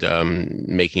and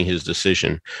making his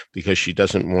decision, because she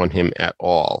doesn't want him at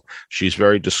all. She's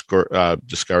very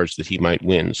discouraged that he might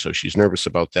win, so she's nervous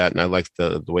about that. And I like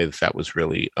the way that was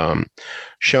really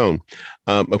shown.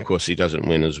 Of course, he doesn't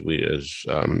win as we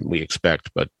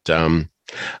expect, but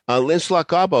Lancelot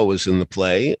Gobbo was in the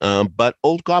play, but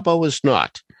old Gobbo is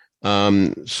not.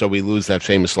 So we lose that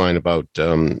famous line about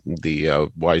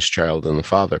the wise child and the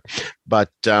father.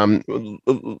 But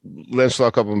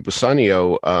Lancelot Gobbo and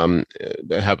Bassanio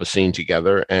have a scene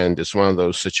together, and it's one of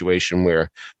those situations where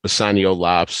Bassanio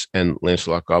laughs and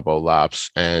Lancelot Gobbo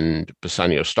laughs, and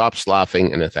Bassanio stops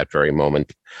laughing, and at that very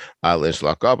moment,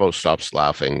 Lancelot Gobbo stops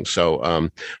laughing.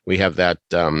 So we have that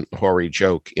hoary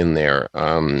joke in there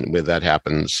where that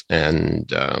happens,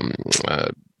 and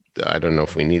I don't know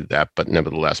if we need that, but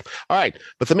nevertheless. All right.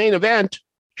 But the main event,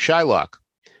 Shylock.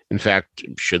 In fact,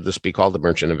 should this be called The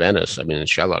Merchant of Venice? I mean,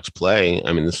 it's Shylock's play.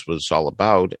 I mean, this was all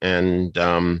about. And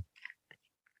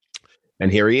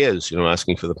here he is,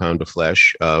 asking for the pound of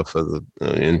flesh for the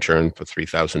in turn for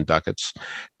 3,000 ducats.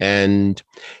 And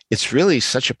it's really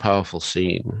such a powerful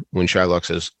scene when Shylock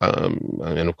says,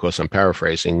 and of course I'm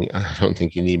paraphrasing, I don't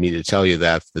think you need me to tell you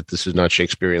that this is not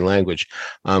Shakespearean language.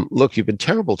 Look, you've been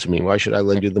terrible to me. Why should I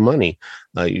lend you the money?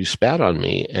 You spat on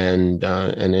me. And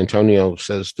Antonio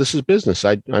says, this is business.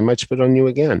 I might spit on you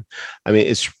again. I mean,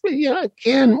 it's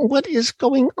again, what is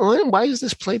going on? Why is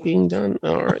this play being done?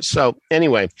 All right. So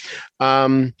anyway,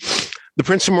 the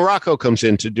Prince of Morocco comes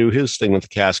in to do his thing with the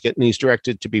casket, and he's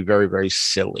directed to be very, very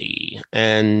silly.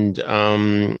 And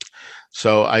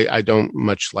so I don't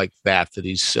much like that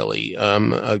he's silly.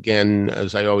 Again,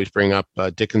 as I always bring up,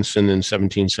 Dickinson in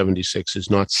 1776 is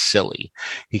not silly.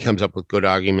 He comes up with good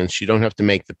arguments. You don't have to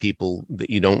make the people that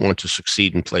you don't want to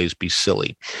succeed in plays be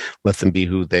silly. Let them be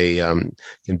who they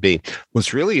can be.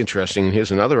 What's really interesting, and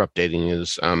here's another updating,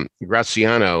 is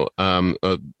Graziano,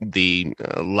 the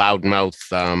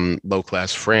loudmouth,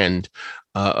 low-class friend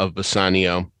of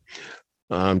Bassanio,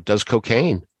 does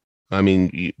cocaine. I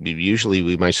mean, usually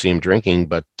we might see him drinking,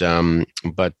 but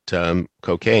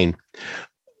cocaine.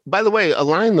 By the way, a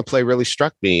line in the play really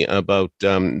struck me about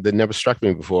that never struck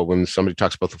me before, when somebody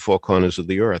talks about the 4 corners of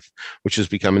the earth, which has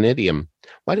become an idiom.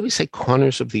 Why do we say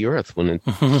corners of the earth when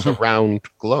it's a round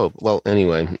globe? Well,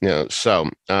 anyway, so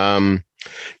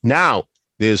now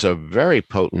there's a very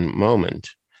potent moment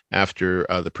after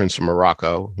the Prince of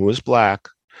Morocco, who is black,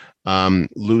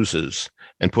 loses.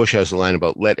 And Push has a line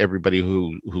about let everybody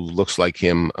who looks like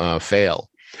him fail.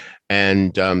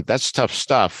 And that's tough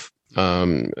stuff.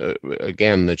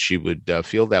 Again, that she would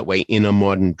feel that way in a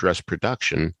modern dress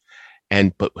production.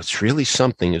 But what's really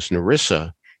something is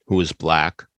Nerissa, who is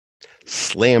black,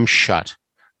 slams shut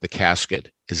the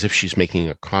casket as if she's making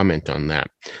a comment on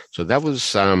that. So that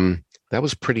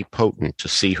was pretty potent to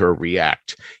see her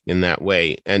react in that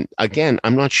way. And again,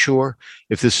 I'm not sure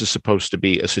if this is supposed to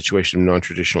be a situation of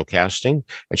non-traditional casting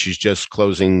and she's just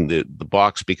closing the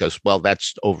box because, well,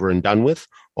 that's over and done with,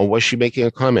 or was she making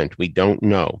a comment? We don't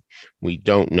know.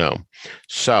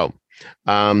 So,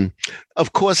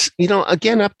 of course,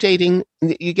 again, updating,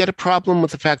 you get a problem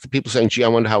with the fact that people saying, gee, I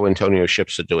wonder how Antonio's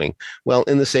ships are doing. Well,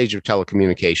 in this age of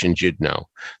telecommunications, you'd know.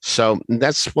 So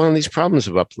that's one of these problems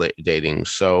of updating.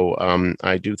 So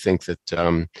I do think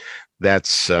that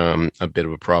that's a bit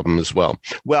of a problem as well.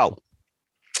 Well,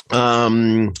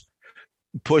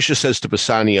 Portia says to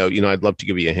Bassanio, I'd love to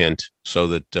give you a hint so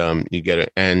that you get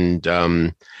it. And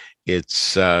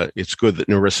it's good that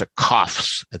Nerissa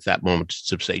coughs at that moment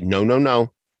to say,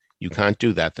 no, you can't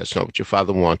do that. That's not what your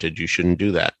father wanted. You shouldn't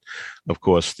do that. Of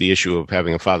course, the issue of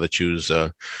having a father choose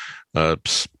a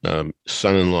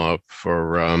son-in-law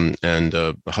for and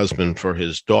a husband for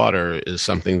his daughter is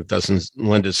something that doesn't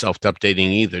lend itself to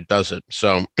updating either, does it?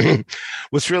 So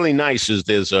what's really nice is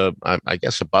there's a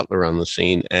butler on the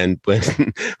scene, and when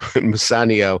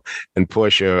Bassanio and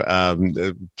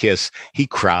Portia kiss, he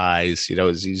cries.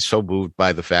 He's so moved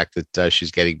by the fact that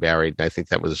she's getting married, and I think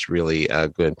that was really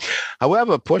good.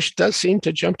 However, Portia does seem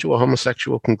to jump to a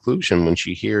homosexual conclusion when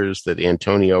she hears that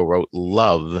Antonio wrote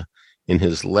love in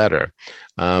his letter.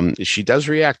 She does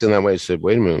react in that way. Said,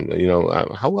 wait a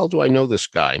minute, how well do I know this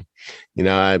guy?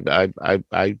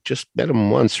 I just met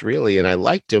him once, really, and I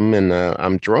liked him, and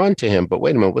I'm drawn to him. But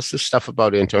wait a minute, what's this stuff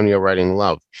about Antonio writing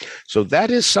love? So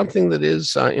that is something that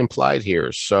is implied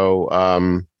here. So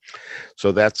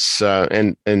So that's,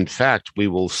 and in fact, we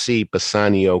will see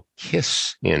Bassanio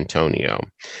kiss Antonio.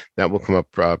 That will come up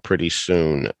pretty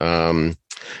soon.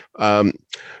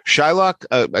 Shylock,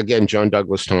 again, John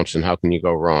Douglas Thompson, how can you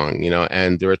go wrong?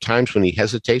 And there are times when he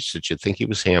hesitates that you'd think he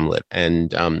was Hamlet.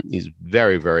 And he's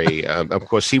very, very, of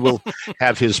course, he will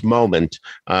have his moment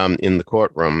in the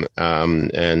courtroom,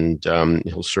 and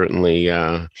he'll certainly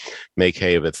make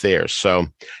hay of it there. So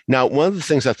now, one of the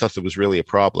things I thought that was really a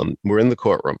problem, we're in the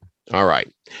courtroom. All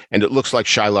right. And it looks like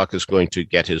Shylock is going to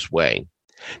get his way.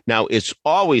 Now, it's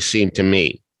always seemed to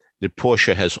me that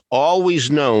Portia has always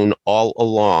known all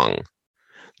along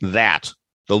that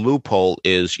the loophole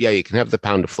is, you can have the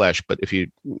pound of flesh, but if you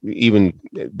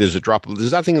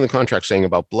there's nothing in the contract saying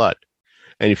about blood.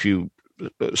 And if you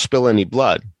spill any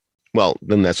blood, well,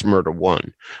 then that's murder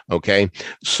one. Okay.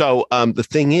 So the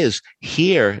thing is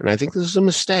here, and I think this is a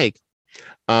mistake,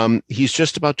 he's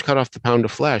just about to cut off the pound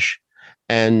of flesh.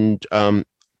 And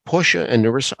Portia and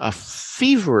Nerissa are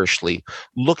feverishly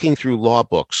looking through law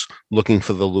books, looking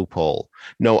for the loophole.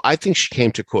 No, I think she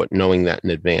came to court knowing that in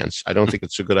advance. I don't think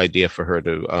it's a good idea for her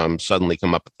to suddenly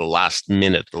come up at the last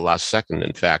minute, the last second,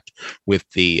 in fact, with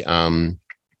the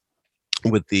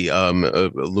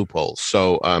loophole.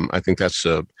 So I think that's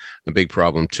a big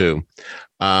problem too.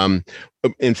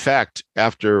 In fact,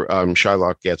 after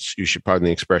Shylock gets, you should pardon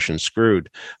the expression, screwed,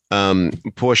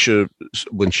 Portia,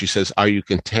 when she says, "Are you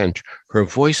content?" her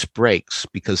voice breaks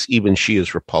because even she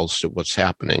is repulsed at what's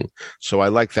happening. So I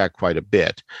like that quite a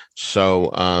bit. So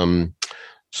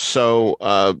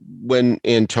when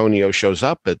Antonio shows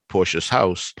up at Portia's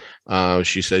house,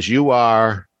 she says, "You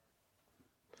are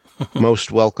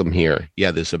most welcome here."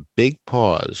 Yeah, there's a big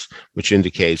pause, which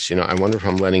indicates, I wonder if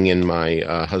I'm letting in my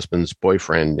husband's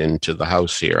boyfriend into the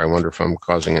house here. I wonder if I'm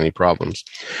causing any problems.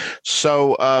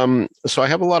 So I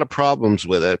have a lot of problems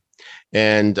with it.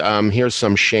 And here's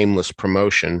some shameless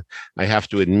promotion. I have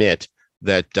to admit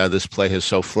that this play has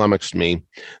so flummoxed me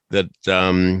that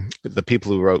the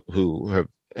people who have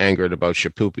angered about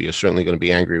Shapoopy are certainly going to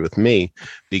be angry with me,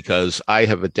 because I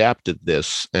have adapted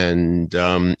this and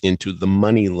into The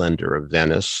Moneylender of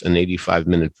Venice, an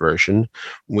 85-minute version,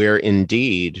 where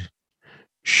indeed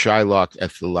Shylock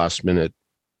at the last minute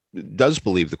does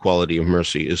believe the quality of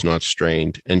mercy is not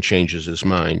strained and changes his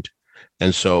mind.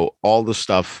 And so all the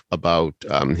stuff about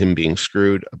him being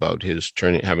screwed, about his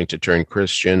having to turn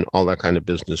Christian, all that kind of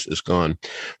business is gone.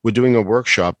 We're doing a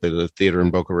workshop at the theater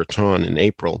in Boca Raton in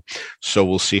April, so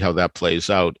we'll see how that plays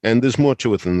out. And there's more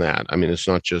to it than that. I mean, it's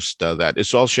not just that.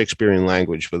 It's all Shakespearean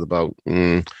language with about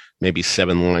maybe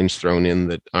 7 lines thrown in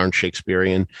that aren't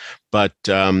Shakespearean. But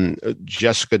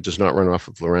Jessica does not run off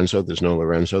with Lorenzo. There's no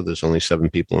Lorenzo. There's only 7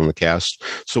 people in the cast.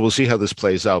 So we'll see how this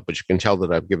plays out. But you can tell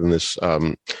that I've given this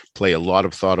play a lot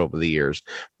of thought over the years.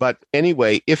 But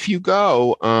anyway, if you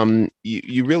go,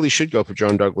 you really should go for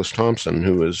John Douglas Thompson,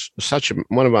 who is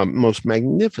one of our most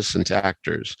magnificent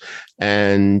actors,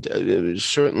 and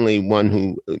certainly one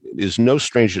who is no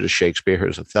stranger to Shakespeare.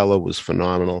 His Othello was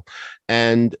phenomenal.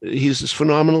 And he's as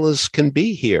phenomenal as can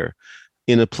be here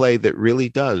in a play that really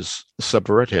does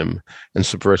subvert him and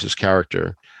subvert his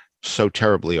character so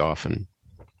terribly often.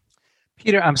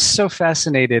 Peter, I'm so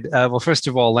fascinated. Well, first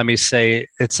of all, let me say,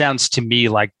 it sounds to me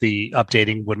like the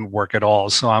updating wouldn't work at all.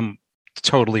 So I'm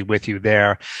totally with you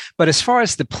there. But as far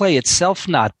as the play itself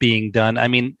not being done, I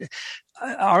mean,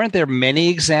 aren't there many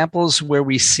examples where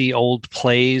we see old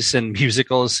plays and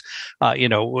musicals,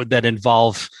 that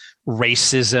involve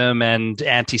racism and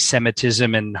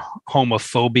anti-Semitism and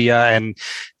homophobia and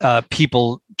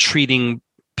people treating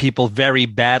people very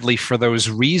badly for those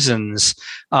reasons?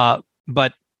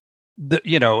 But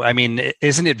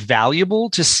isn't it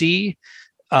valuable to see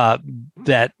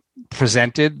that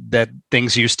presented, that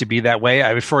things used to be that way?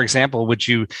 I mean, for example,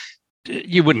 you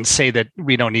wouldn't say that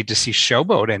we don't need to see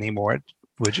Showboat anymore,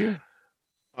 would you?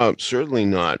 Certainly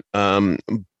not.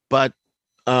 But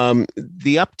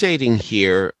the updating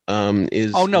here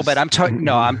is. Oh no, but I'm talking.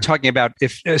 No, I'm talking about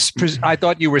I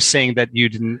thought you were saying that you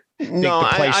didn't think the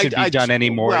play should be done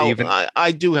anymore. Well,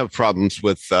 I do have problems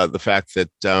with the fact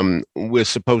that we're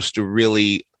supposed to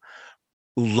really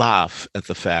laugh at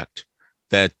the fact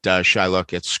that Shylock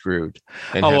gets screwed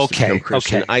and has to become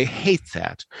Christian. Okay. I hate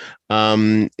that.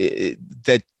 And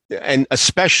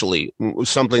especially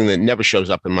something that never shows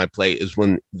up in my play is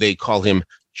when they call him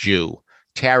Jew.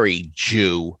 Tarry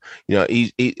Jew,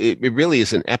 it really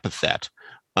is an epithet.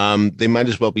 They might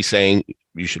as well be saying,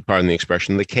 you should pardon the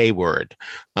expression, the K word,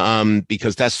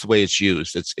 because that's the way it's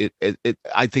used.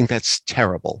 I think that's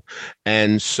terrible.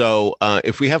 And so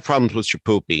if we have problems with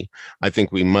Shapoopy, I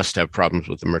think we must have problems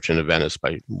with The Merchant of Venice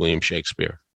by William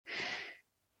Shakespeare.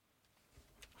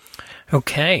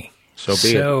 Okay.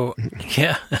 So be it.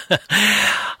 Yeah.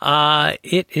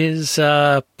 It is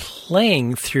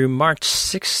playing through March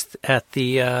 6th at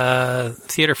the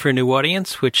Theater for a New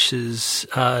Audience, which is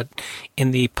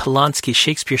in the Polanski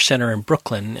Shakespeare Center in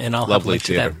Brooklyn. And I'll have a link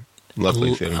to that.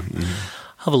 Lovely theater. Mm-hmm.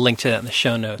 I'll have a link to that in the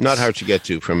show notes. Not hard to get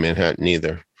to from Manhattan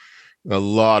either. A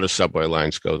lot of subway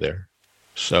lines go there.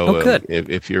 So good.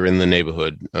 If you're in the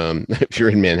neighborhood, if you're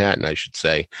in Manhattan, I should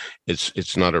say,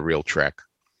 it's not a real trek.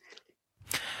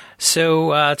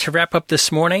 So to wrap up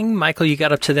this morning, Michael, you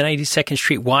got up to the 92nd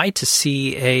Street Y to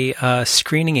see a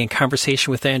screening and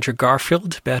conversation with Andrew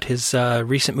Garfield about his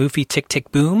recent movie, Tick,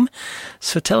 Tick, Boom.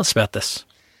 So tell us about this.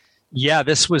 Yeah,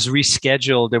 this was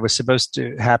rescheduled. It was supposed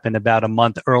to happen about a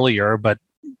month earlier, but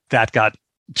that got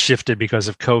shifted because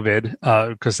of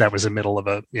COVID, because that was the middle of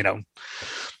a,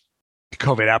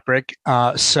 COVID outbreak.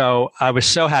 So I was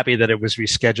so happy that it was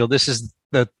rescheduled. This is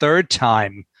the third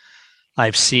time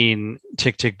I've seen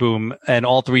Tick, Tick, Boom, and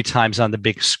all three times on the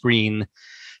big screen.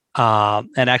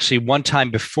 And actually one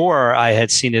time before I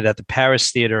had seen it at the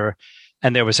Paris Theater,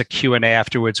 and there was a Q&A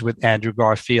afterwards with Andrew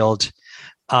Garfield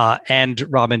and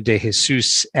Robin De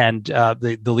Jesus and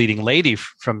the leading lady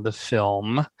from the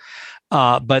film.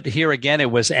 But here again,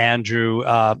 it was Andrew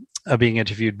being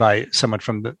interviewed by someone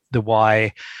from the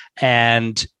Y.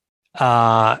 And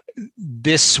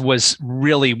this was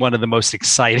really one of the most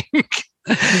exciting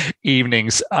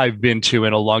evenings I've been to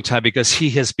in a long time, because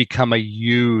he has become a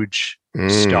huge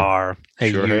star,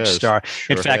 star.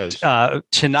 In fact,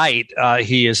 tonight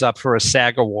he is up for a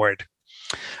SAG award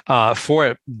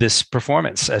for this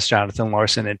performance as Jonathan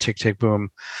Larson in Tick, Tick,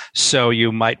 Boom. So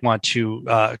you might want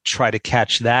to try to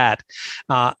catch that.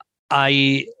 What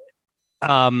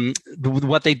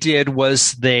they did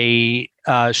was they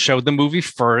showed the movie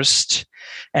first,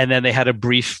 and then they had a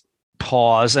brief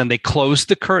pause and they closed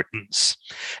the curtains.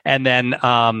 And then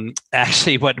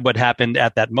actually what happened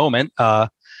at that moment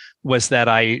was that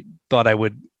I thought I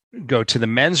would go to the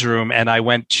men's room, and I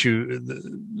went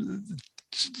to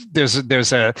there's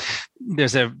a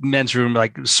men's room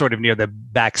like sort of near the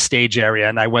backstage area,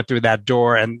 and I went through that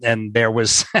door, and there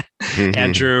was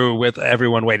Andrew with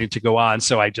everyone waiting to go on.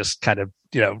 So I just kind of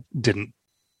didn't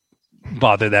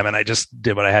bother them, and I just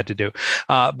did what I had to do.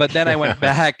 But then I went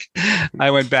back.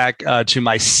 To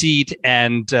my seat,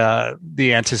 and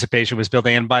the anticipation was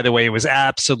building. And by the way, it was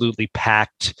absolutely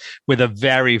packed with a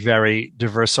very, very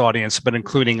diverse audience, but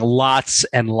including lots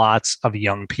and lots of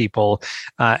young people,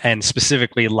 and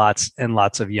specifically lots and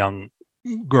lots of young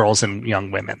girls and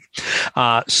young women.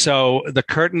 So the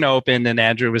curtain opened, and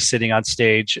Andrew was sitting on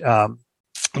stage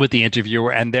with the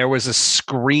interviewer, and there was a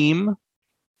scream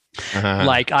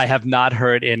like I have not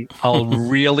heard in a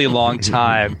really long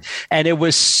time. And it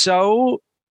was so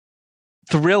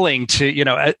thrilling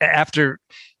to, after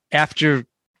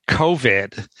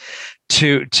COVID,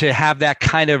 to have that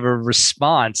kind of a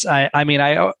response. I mean,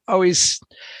 I always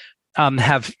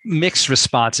have mixed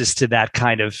responses to that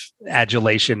kind of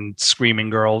adulation, screaming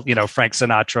girl, Frank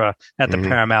Sinatra at the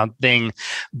Paramount thing.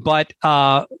 But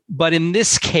in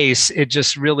this case, it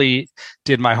just really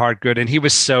did my heart good. And he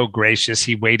was so gracious.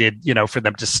 He waited, for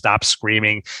them to stop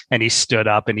screaming, and he stood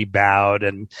up and he bowed,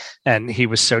 and he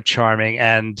was so charming.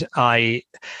 And I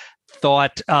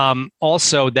thought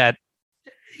also that,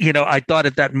 I thought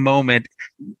at that moment,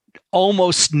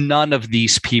 almost none of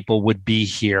these people would be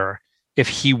here if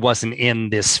he wasn't in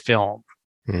this film,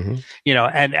 and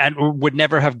would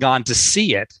never have gone to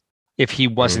see it if he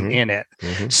wasn't in it.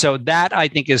 So that, I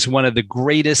think, is one of the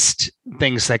greatest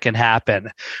things that can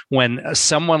happen when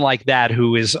someone like that,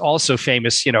 who is also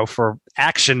famous, for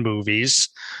action movies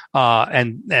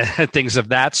and things of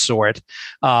that sort,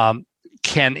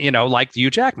 can, like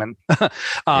Hugh Jackman,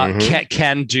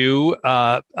 can do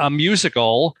a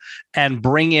musical and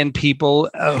bring in people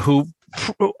who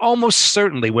almost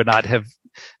certainly would not have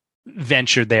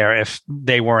ventured there if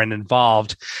they weren't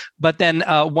involved. But then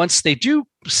once they do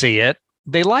see it,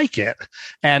 they like it,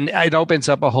 and it opens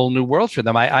up a whole new world for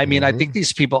them. I mean, I think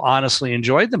these people honestly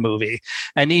enjoyed the movie,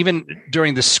 and even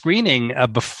during the screening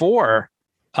before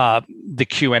the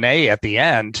Q&A at the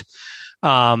end,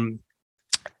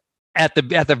 at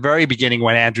the very beginning,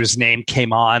 when Andrew's name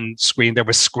came on screen, there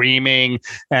was screaming,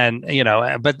 and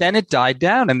but then it died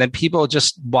down, and then people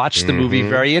just watched the movie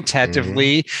very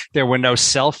attentively. There were no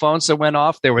cell phones that went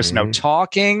off. There was no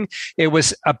talking. It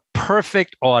was a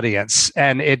perfect audience,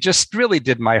 and it just really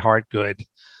did my heart good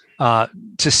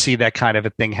to see that kind of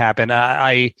a thing happen.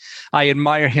 I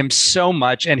admire him so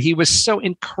much, and he was so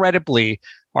incredibly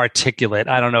articulate.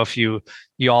 I don't know if you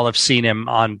all have seen him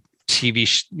on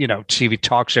TV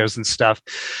talk shows and stuff.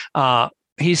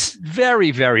 He's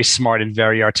very, very smart and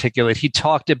very articulate. He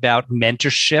talked about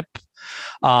mentorship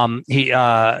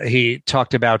He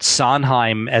talked about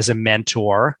Sondheim as a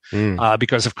mentor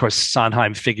because, of course,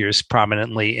 Sondheim figures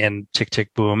prominently in Tick,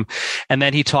 Tick, Boom. And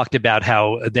then he talked about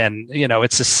how then,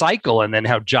 it's a cycle, and then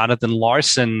how Jonathan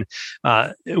Larson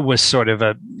was sort of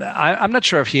I'm not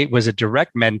sure if he was a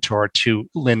direct mentor to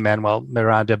Lin-Manuel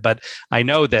Miranda, but I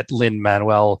know that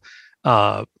Lin-Manuel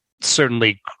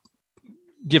certainly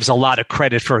gives a lot of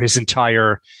credit for his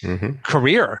entire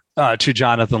career to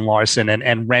Jonathan Larson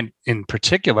and Rent in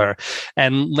particular.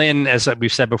 And Lin, as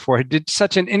we've said before, did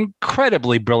such an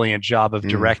incredibly brilliant job of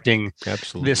directing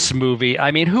this movie.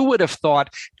 I mean, who would have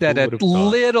thought that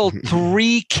little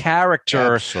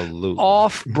 3-character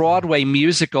off-Broadway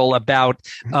musical about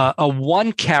a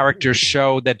one-character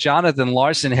show that Jonathan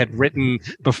Larson had written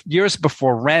years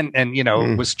before Rent and,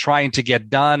 was trying to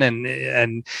get done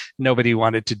and nobody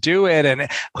wanted to do it. And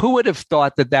who would have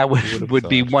thought that would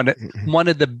be one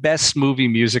of the best movie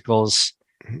musicals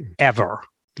ever.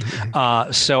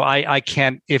 So I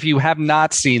can't, if you have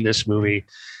not seen this movie,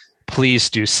 please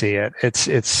do see it.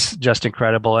 It's just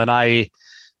incredible. And I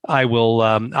will,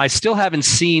 I still haven't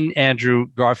seen Andrew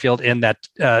Garfield in that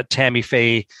Tammy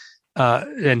Faye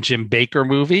and Jim Baker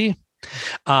movie.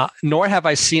 Nor have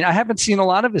I haven't seen a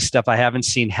lot of his stuff. I haven't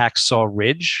seen Hacksaw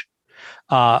Ridge.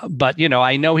 But,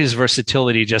 I know his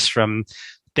versatility just from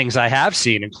things I have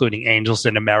seen, including Angels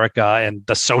in America and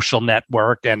The Social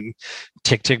Network and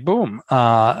Tick, Tick, Boom.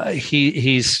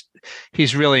 He's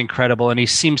really incredible, and he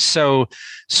seems so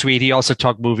sweet. He also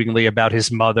talked movingly about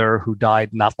his mother, who died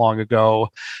not long ago.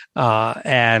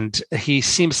 And he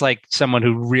seems like someone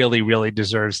who really, really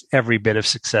deserves every bit of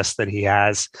success that he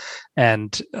has.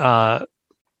 And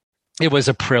it was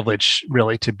a privilege,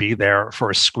 really, to be there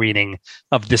for a screening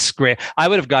of this great. I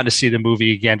would have gone to see the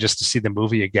movie again just to see the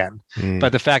movie again.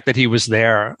 But the fact that he was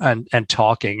there and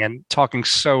talking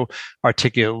so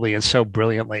articulately and so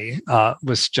brilliantly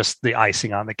was just the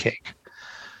icing on the cake.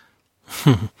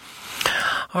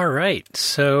 All right.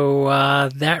 So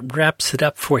that wraps it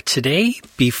up for today.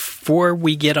 Before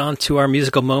we get on to our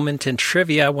musical moment and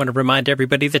trivia, I want to remind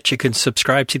everybody that you can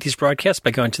subscribe to these broadcasts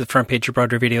by going to the front page of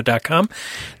BroadwayRadio.com.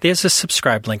 There's a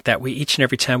subscribe link. That way, each and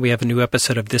every time we have a new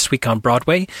episode of This Week on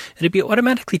Broadway, it'll be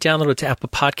automatically downloaded to Apple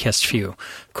Podcasts for you.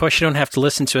 Of course, you don't have to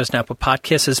listen to us on Apple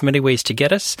Podcasts. There's many ways to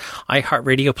get us.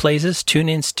 iHeartRadio plays us,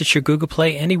 TuneIn, Stitcher, Google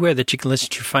Play, anywhere that you can listen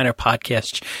to find our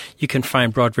podcast, you can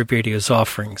find Broadway Radio's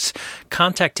offerings.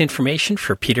 Contact information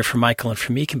for Peter, for Michael, and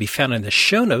for me can be found in the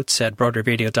show notes at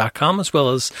BroadwayRadio.com, as well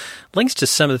as links to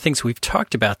some of the things we've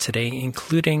talked about today,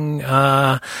 including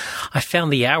I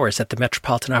found the hours at the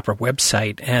Metropolitan Opera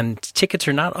website, and tickets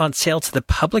are not on sale to the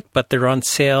public, but they're on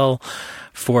sale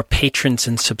for patrons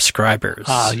and subscribers.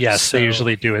 Yes, so, they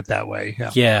usually do it that way.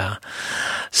 Yeah.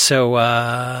 So,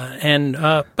 and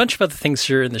a bunch of other things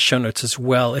are in the show notes as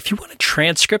well. If you want a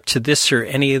transcript to this or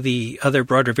any of the other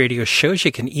Broadway Radio shows,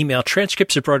 you can email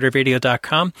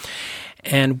transcripts@BroadwayRadio.com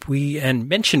and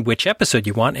mention which episode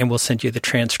you want, and we'll send you the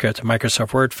transcript, a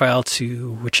Microsoft Word file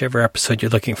to whichever episode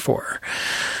you're looking for.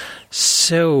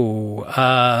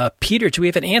 So, Peter, do we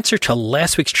have an answer to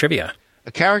last week's trivia?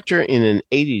 A character in an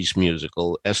 80s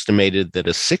musical estimated that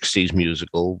a 60s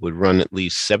musical would run at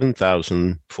least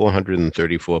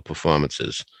 7,434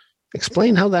 performances.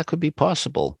 Explain how that could be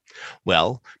possible.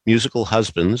 Well, Musical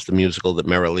Husbands, the musical that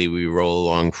Merrily We Roll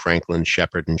Along Franklin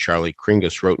Shepard and Charlie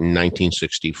Kringus wrote in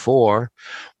 1964,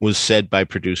 was said by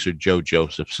producer Joe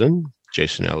Josephson,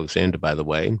 Jason Alexander, by the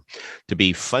way, to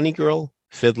be Funny Girl,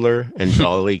 Fiddler, and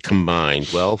Dolly combined.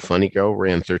 Well, Funny Girl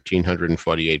ran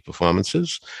 1,348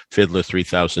 performances, Fiddler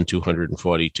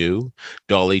 3,242,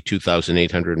 Dolly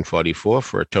 2,844,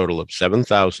 for a total of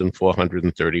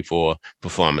 7,434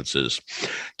 performances.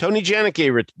 Tony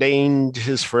Janicki retained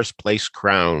his first place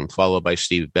crown, followed by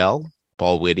Steve Bell,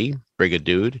 Paul Whitty,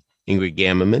 Brigadude, Ingrid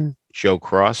Gammerman, Joe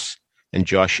Cross, and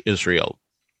Josh Israel.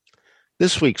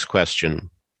 This week's question: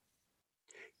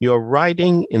 you're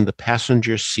riding in the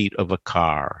passenger seat of a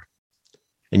car,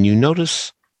 and you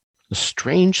notice a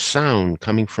strange sound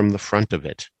coming from the front of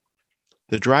it.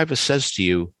 The driver says to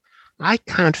you, "I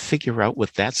can't figure out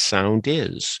what that sound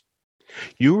is."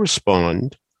 You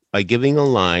respond by giving a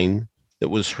line that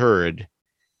was heard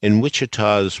in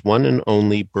Wichita's one and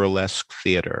only burlesque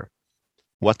theater.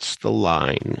 What's the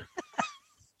line?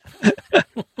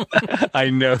 I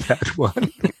know that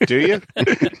one. Do you?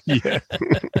 Yeah.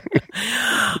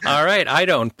 All right, I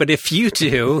don't. But if you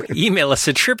do, email us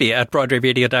at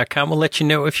trivia@BroadwayRadio.com. We'll let you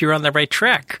know if you're on the right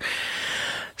track.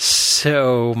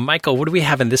 So, Michael, what do we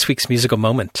have in this week's musical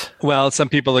moment? Well, some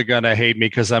people are going to hate me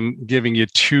because I'm giving you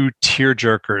two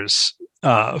tearjerkers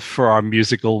for our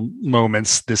musical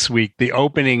moments this week. The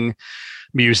opening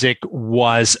music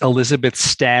was Elizabeth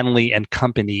Stanley and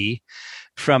Company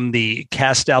from the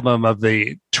cast album of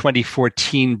the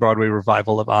 2014 Broadway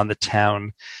revival of On the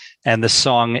Town. And the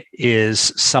song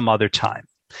is Some Other Time.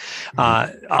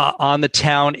 On the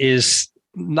Town is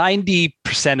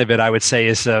 90% of it, I would say,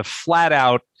 is a flat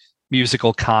out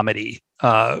musical comedy.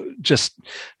 Just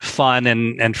fun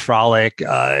and frolic,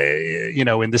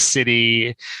 in the city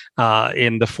in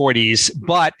the 40s,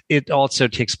 but it also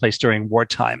takes place during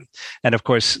wartime. And of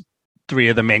course, three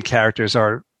of the main characters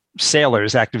are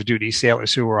sailors, active duty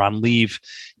sailors who were on leave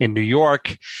in New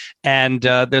York. And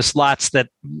there's lots that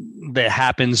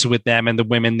happens with them and the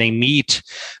women they meet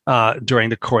during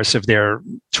the course of their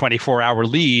 24-hour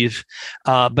leave.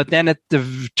 But then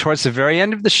towards the very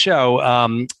end of the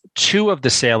show, two of the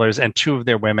sailors and two of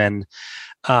their women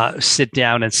sit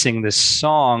down and sing this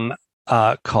song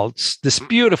called this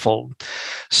beautiful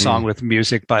song with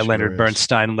music by Leonard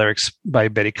Bernstein, lyrics by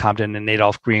Betty Comden and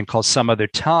Adolph Green, called Some Other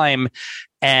Time.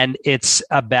 And it's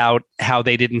about how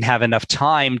they didn't have enough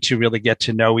time to really get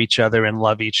to know each other and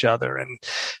love each other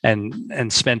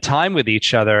and spend time with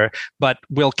each other, but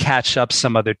we'll catch up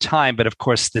some other time. But of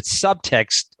course, the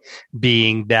subtext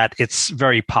being that it's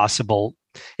very possible,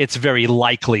 it's very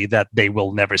likely that they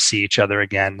will never see each other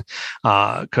again.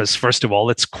 Because first of all,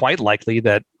 it's quite likely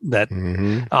that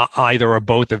either or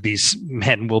both of these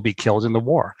men will be killed in the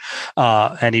war.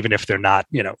 And even if they're not,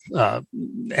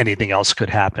 anything else could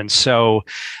happen. So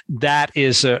that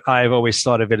is, I've always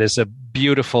thought of it as a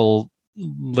beautiful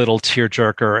little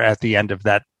tearjerker at the end of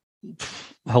that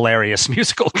hilarious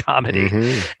musical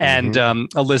comedy. And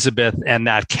Elizabeth and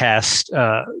that cast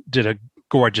did a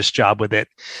gorgeous job with it,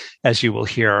 as you will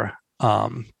hear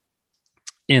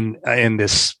in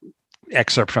this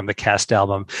excerpt from the cast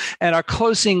album. And our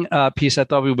closing piece, I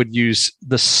thought we would use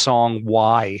the song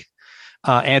Why,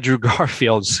 Andrew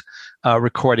Garfield's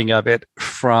recording of it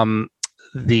from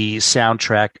the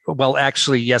soundtrack. Well,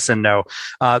 actually, yes and no.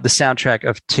 The soundtrack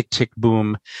of Tick, Tick,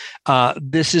 Boom.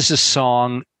 This is a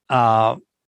song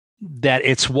that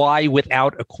it's why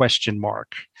without a question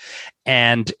mark.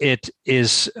 And it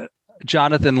is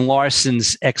Jonathan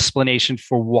Larson's explanation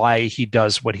for why he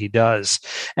does what he does.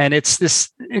 And it's this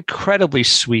incredibly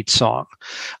sweet song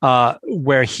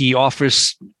where he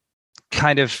offers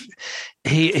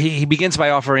he begins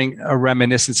by offering a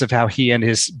reminiscence of how he and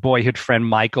his boyhood friend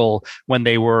Michael, when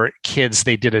they were kids,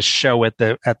 they did a show at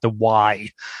the Y.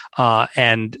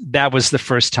 And that was the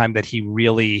first time that he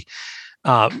really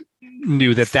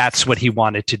knew that that's what he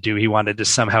wanted to do. He wanted to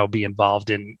somehow be involved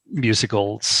in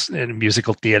musicals and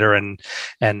musical theater and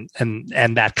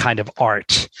that kind of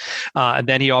art. And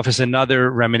then he offers another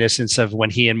reminiscence of when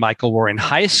he and Michael were in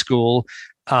high school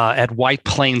at White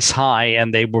Plains High,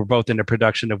 and they were both in a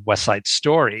production of West Side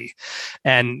Story.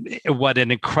 And what an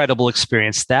incredible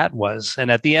experience that was. And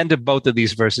at the end of both of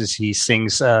these verses, he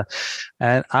sings,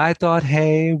 and I thought,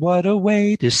 hey, what a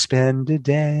way to spend a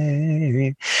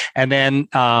day. And then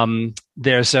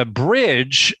there's a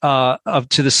bridge to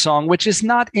the song, which is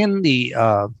not in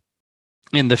the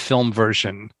film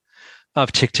version of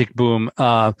Tick, Tick, Boom.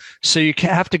 So you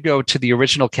have to go to the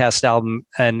original cast album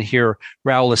and hear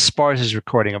Raul Esparza's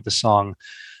recording of the song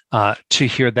to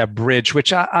hear that bridge,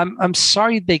 which I'm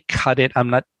sorry they cut it. I'm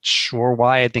not sure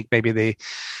why. I think maybe they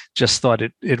just thought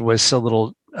it was a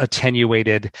little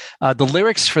attenuated. The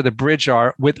lyrics for the bridge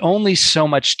are, with only so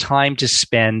much time to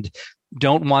spend,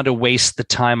 don't want to waste the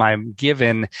time I'm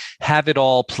given, have it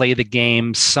all, play the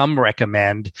game, some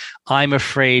recommend, I'm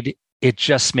afraid it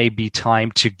just may be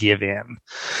time to give in.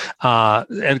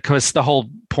 And because the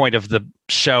whole point of the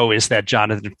show is that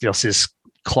Jonathan feels his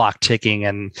clock ticking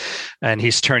and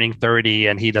he's turning 30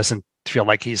 and he doesn't feel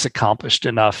like he's accomplished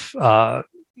enough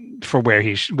for where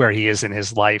he is in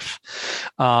his life.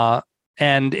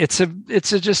 And it's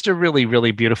just a really,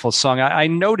 really beautiful song. I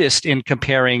noticed in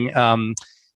comparing,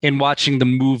 in watching the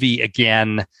movie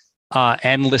again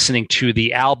and listening to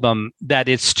the album, that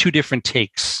it's two different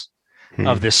takes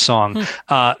of this song.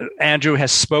 Andrew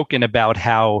has spoken about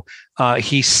how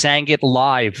he sang it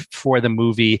live for the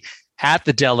movie at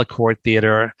the Delacorte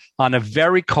Theater on a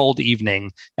very cold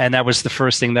evening, and that was the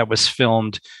first thing that was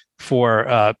filmed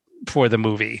for the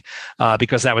movie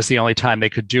because that was the only time they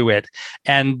could do it.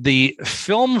 And the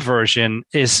film version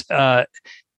is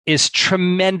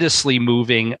tremendously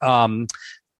moving,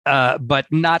 but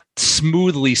not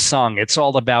smoothly sung. It's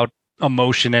all about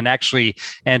emotion, and actually,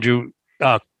 Andrew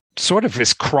sort of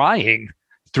is crying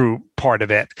through part of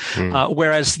it.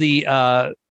 Whereas the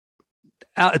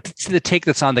take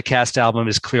that's on the cast album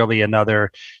is clearly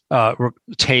another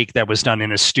take that was done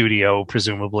in a studio,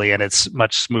 presumably, and it's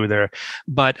much smoother.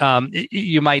 But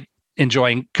you might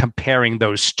enjoying comparing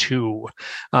those two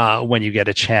when you get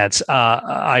a chance.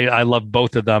 I love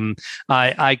both of them.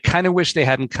 I kind of wish they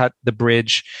hadn't cut the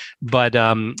bridge, but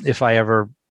if I ever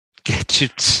get to,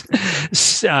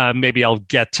 maybe I'll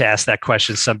get to ask that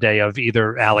question someday of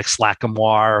either Alex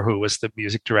Lacamoire, who was the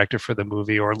music director for the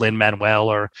movie, or Lin-Manuel,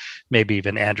 or maybe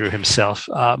even Andrew himself.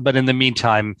 But in the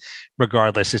meantime,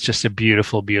 regardless, it's just a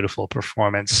beautiful, beautiful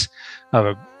performance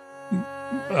of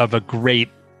a great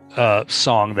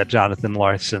song that Jonathan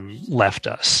Larson left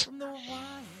us.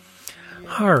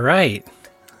 All right.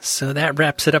 So that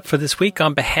wraps it up for this week.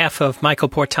 On behalf of Michael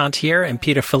Portantiere and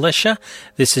Peter Felicia,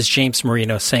 this is James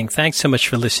Marino saying thanks so much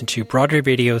for listening to Broadway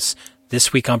Videos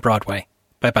This Week on Broadway.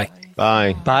 Bye-bye.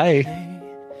 Bye. Bye.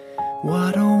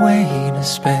 What a way to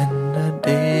spend a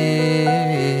day.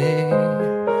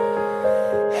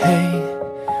 Hey,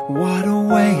 what a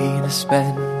way to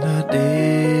spend a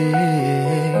day.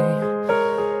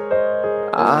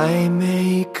 I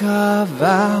make a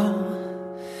vow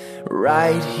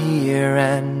right here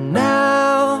and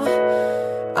now.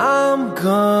 I'm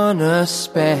gonna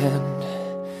spend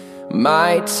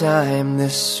my time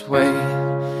this way.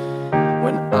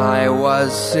 When I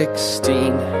was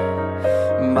 16,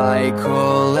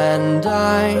 Michael and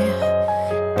I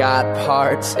got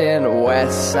parts in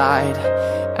West Side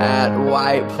at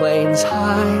White Plains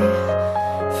High.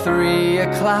 3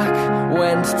 o'clock,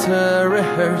 went to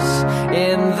rehearse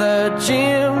in the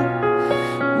gym.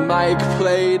 Mike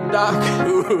played Doc,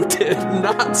 who did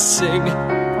not sing.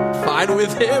 Fine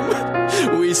with him,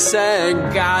 we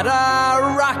sang Got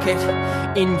a Rocket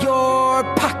in Your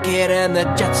Pocket, and the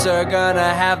Jets are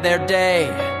gonna have their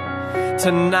day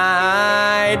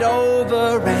tonight.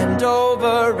 Over and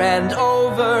over and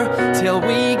over till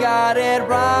we got it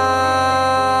right.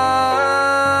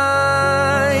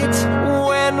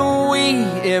 When we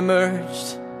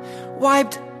emerged,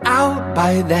 wiped out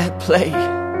by that play,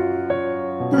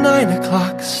 9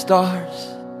 o'clock stars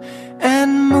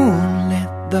and moonlit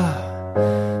the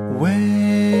way.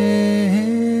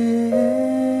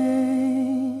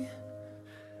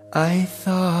 I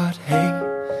thought, hey,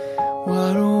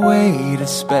 what a way to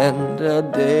spend a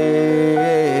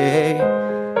day.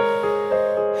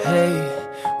 Hey,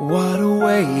 what a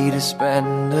way to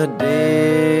spend a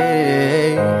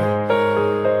day.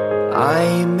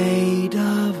 I made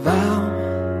a vow,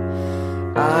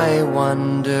 I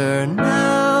wonder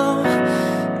now,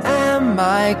 am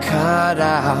I cut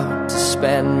out to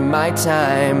spend my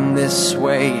time this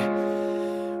way?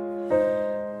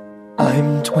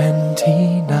 I'm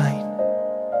 29,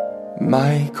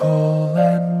 Michael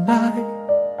and I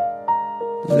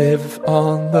live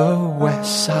on the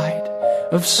west side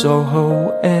of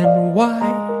Soho,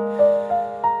 NY.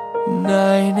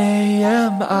 9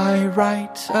 a.m. I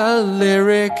write a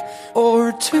lyric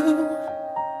or two.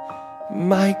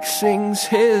 Mike sings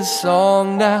his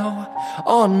song now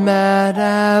on Mad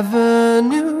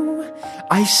Avenue.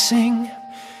 I sing,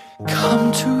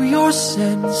 come to your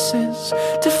senses,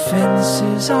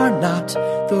 defenses are not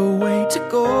the way to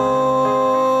go.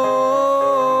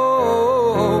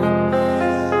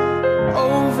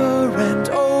 Over and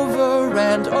over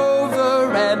and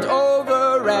over and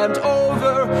over and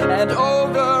over and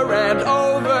over and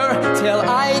over till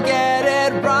I get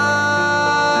it right.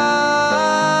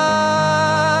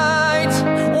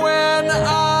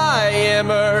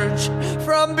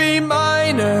 From B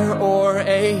minor or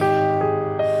A,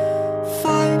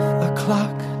 5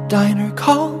 o'clock diner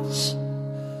calls,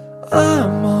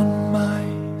 I'm on my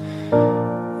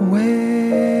way.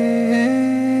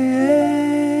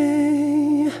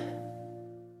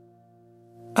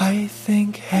 I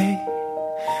think, hey,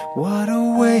 what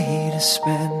a way to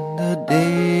spend a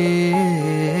day.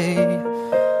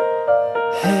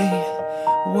 Hey,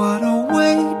 what a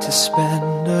way to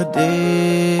spend a day.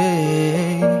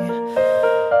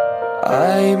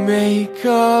 I make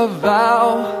a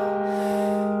vow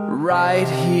right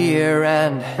here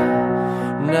and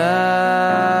now.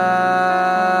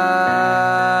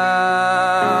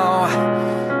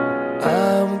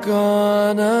 I'm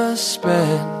gonna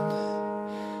spend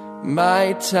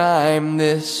my time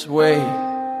this way.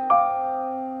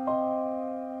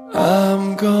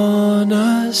 I'm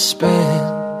gonna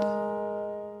spend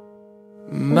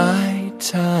my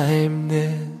time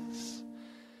this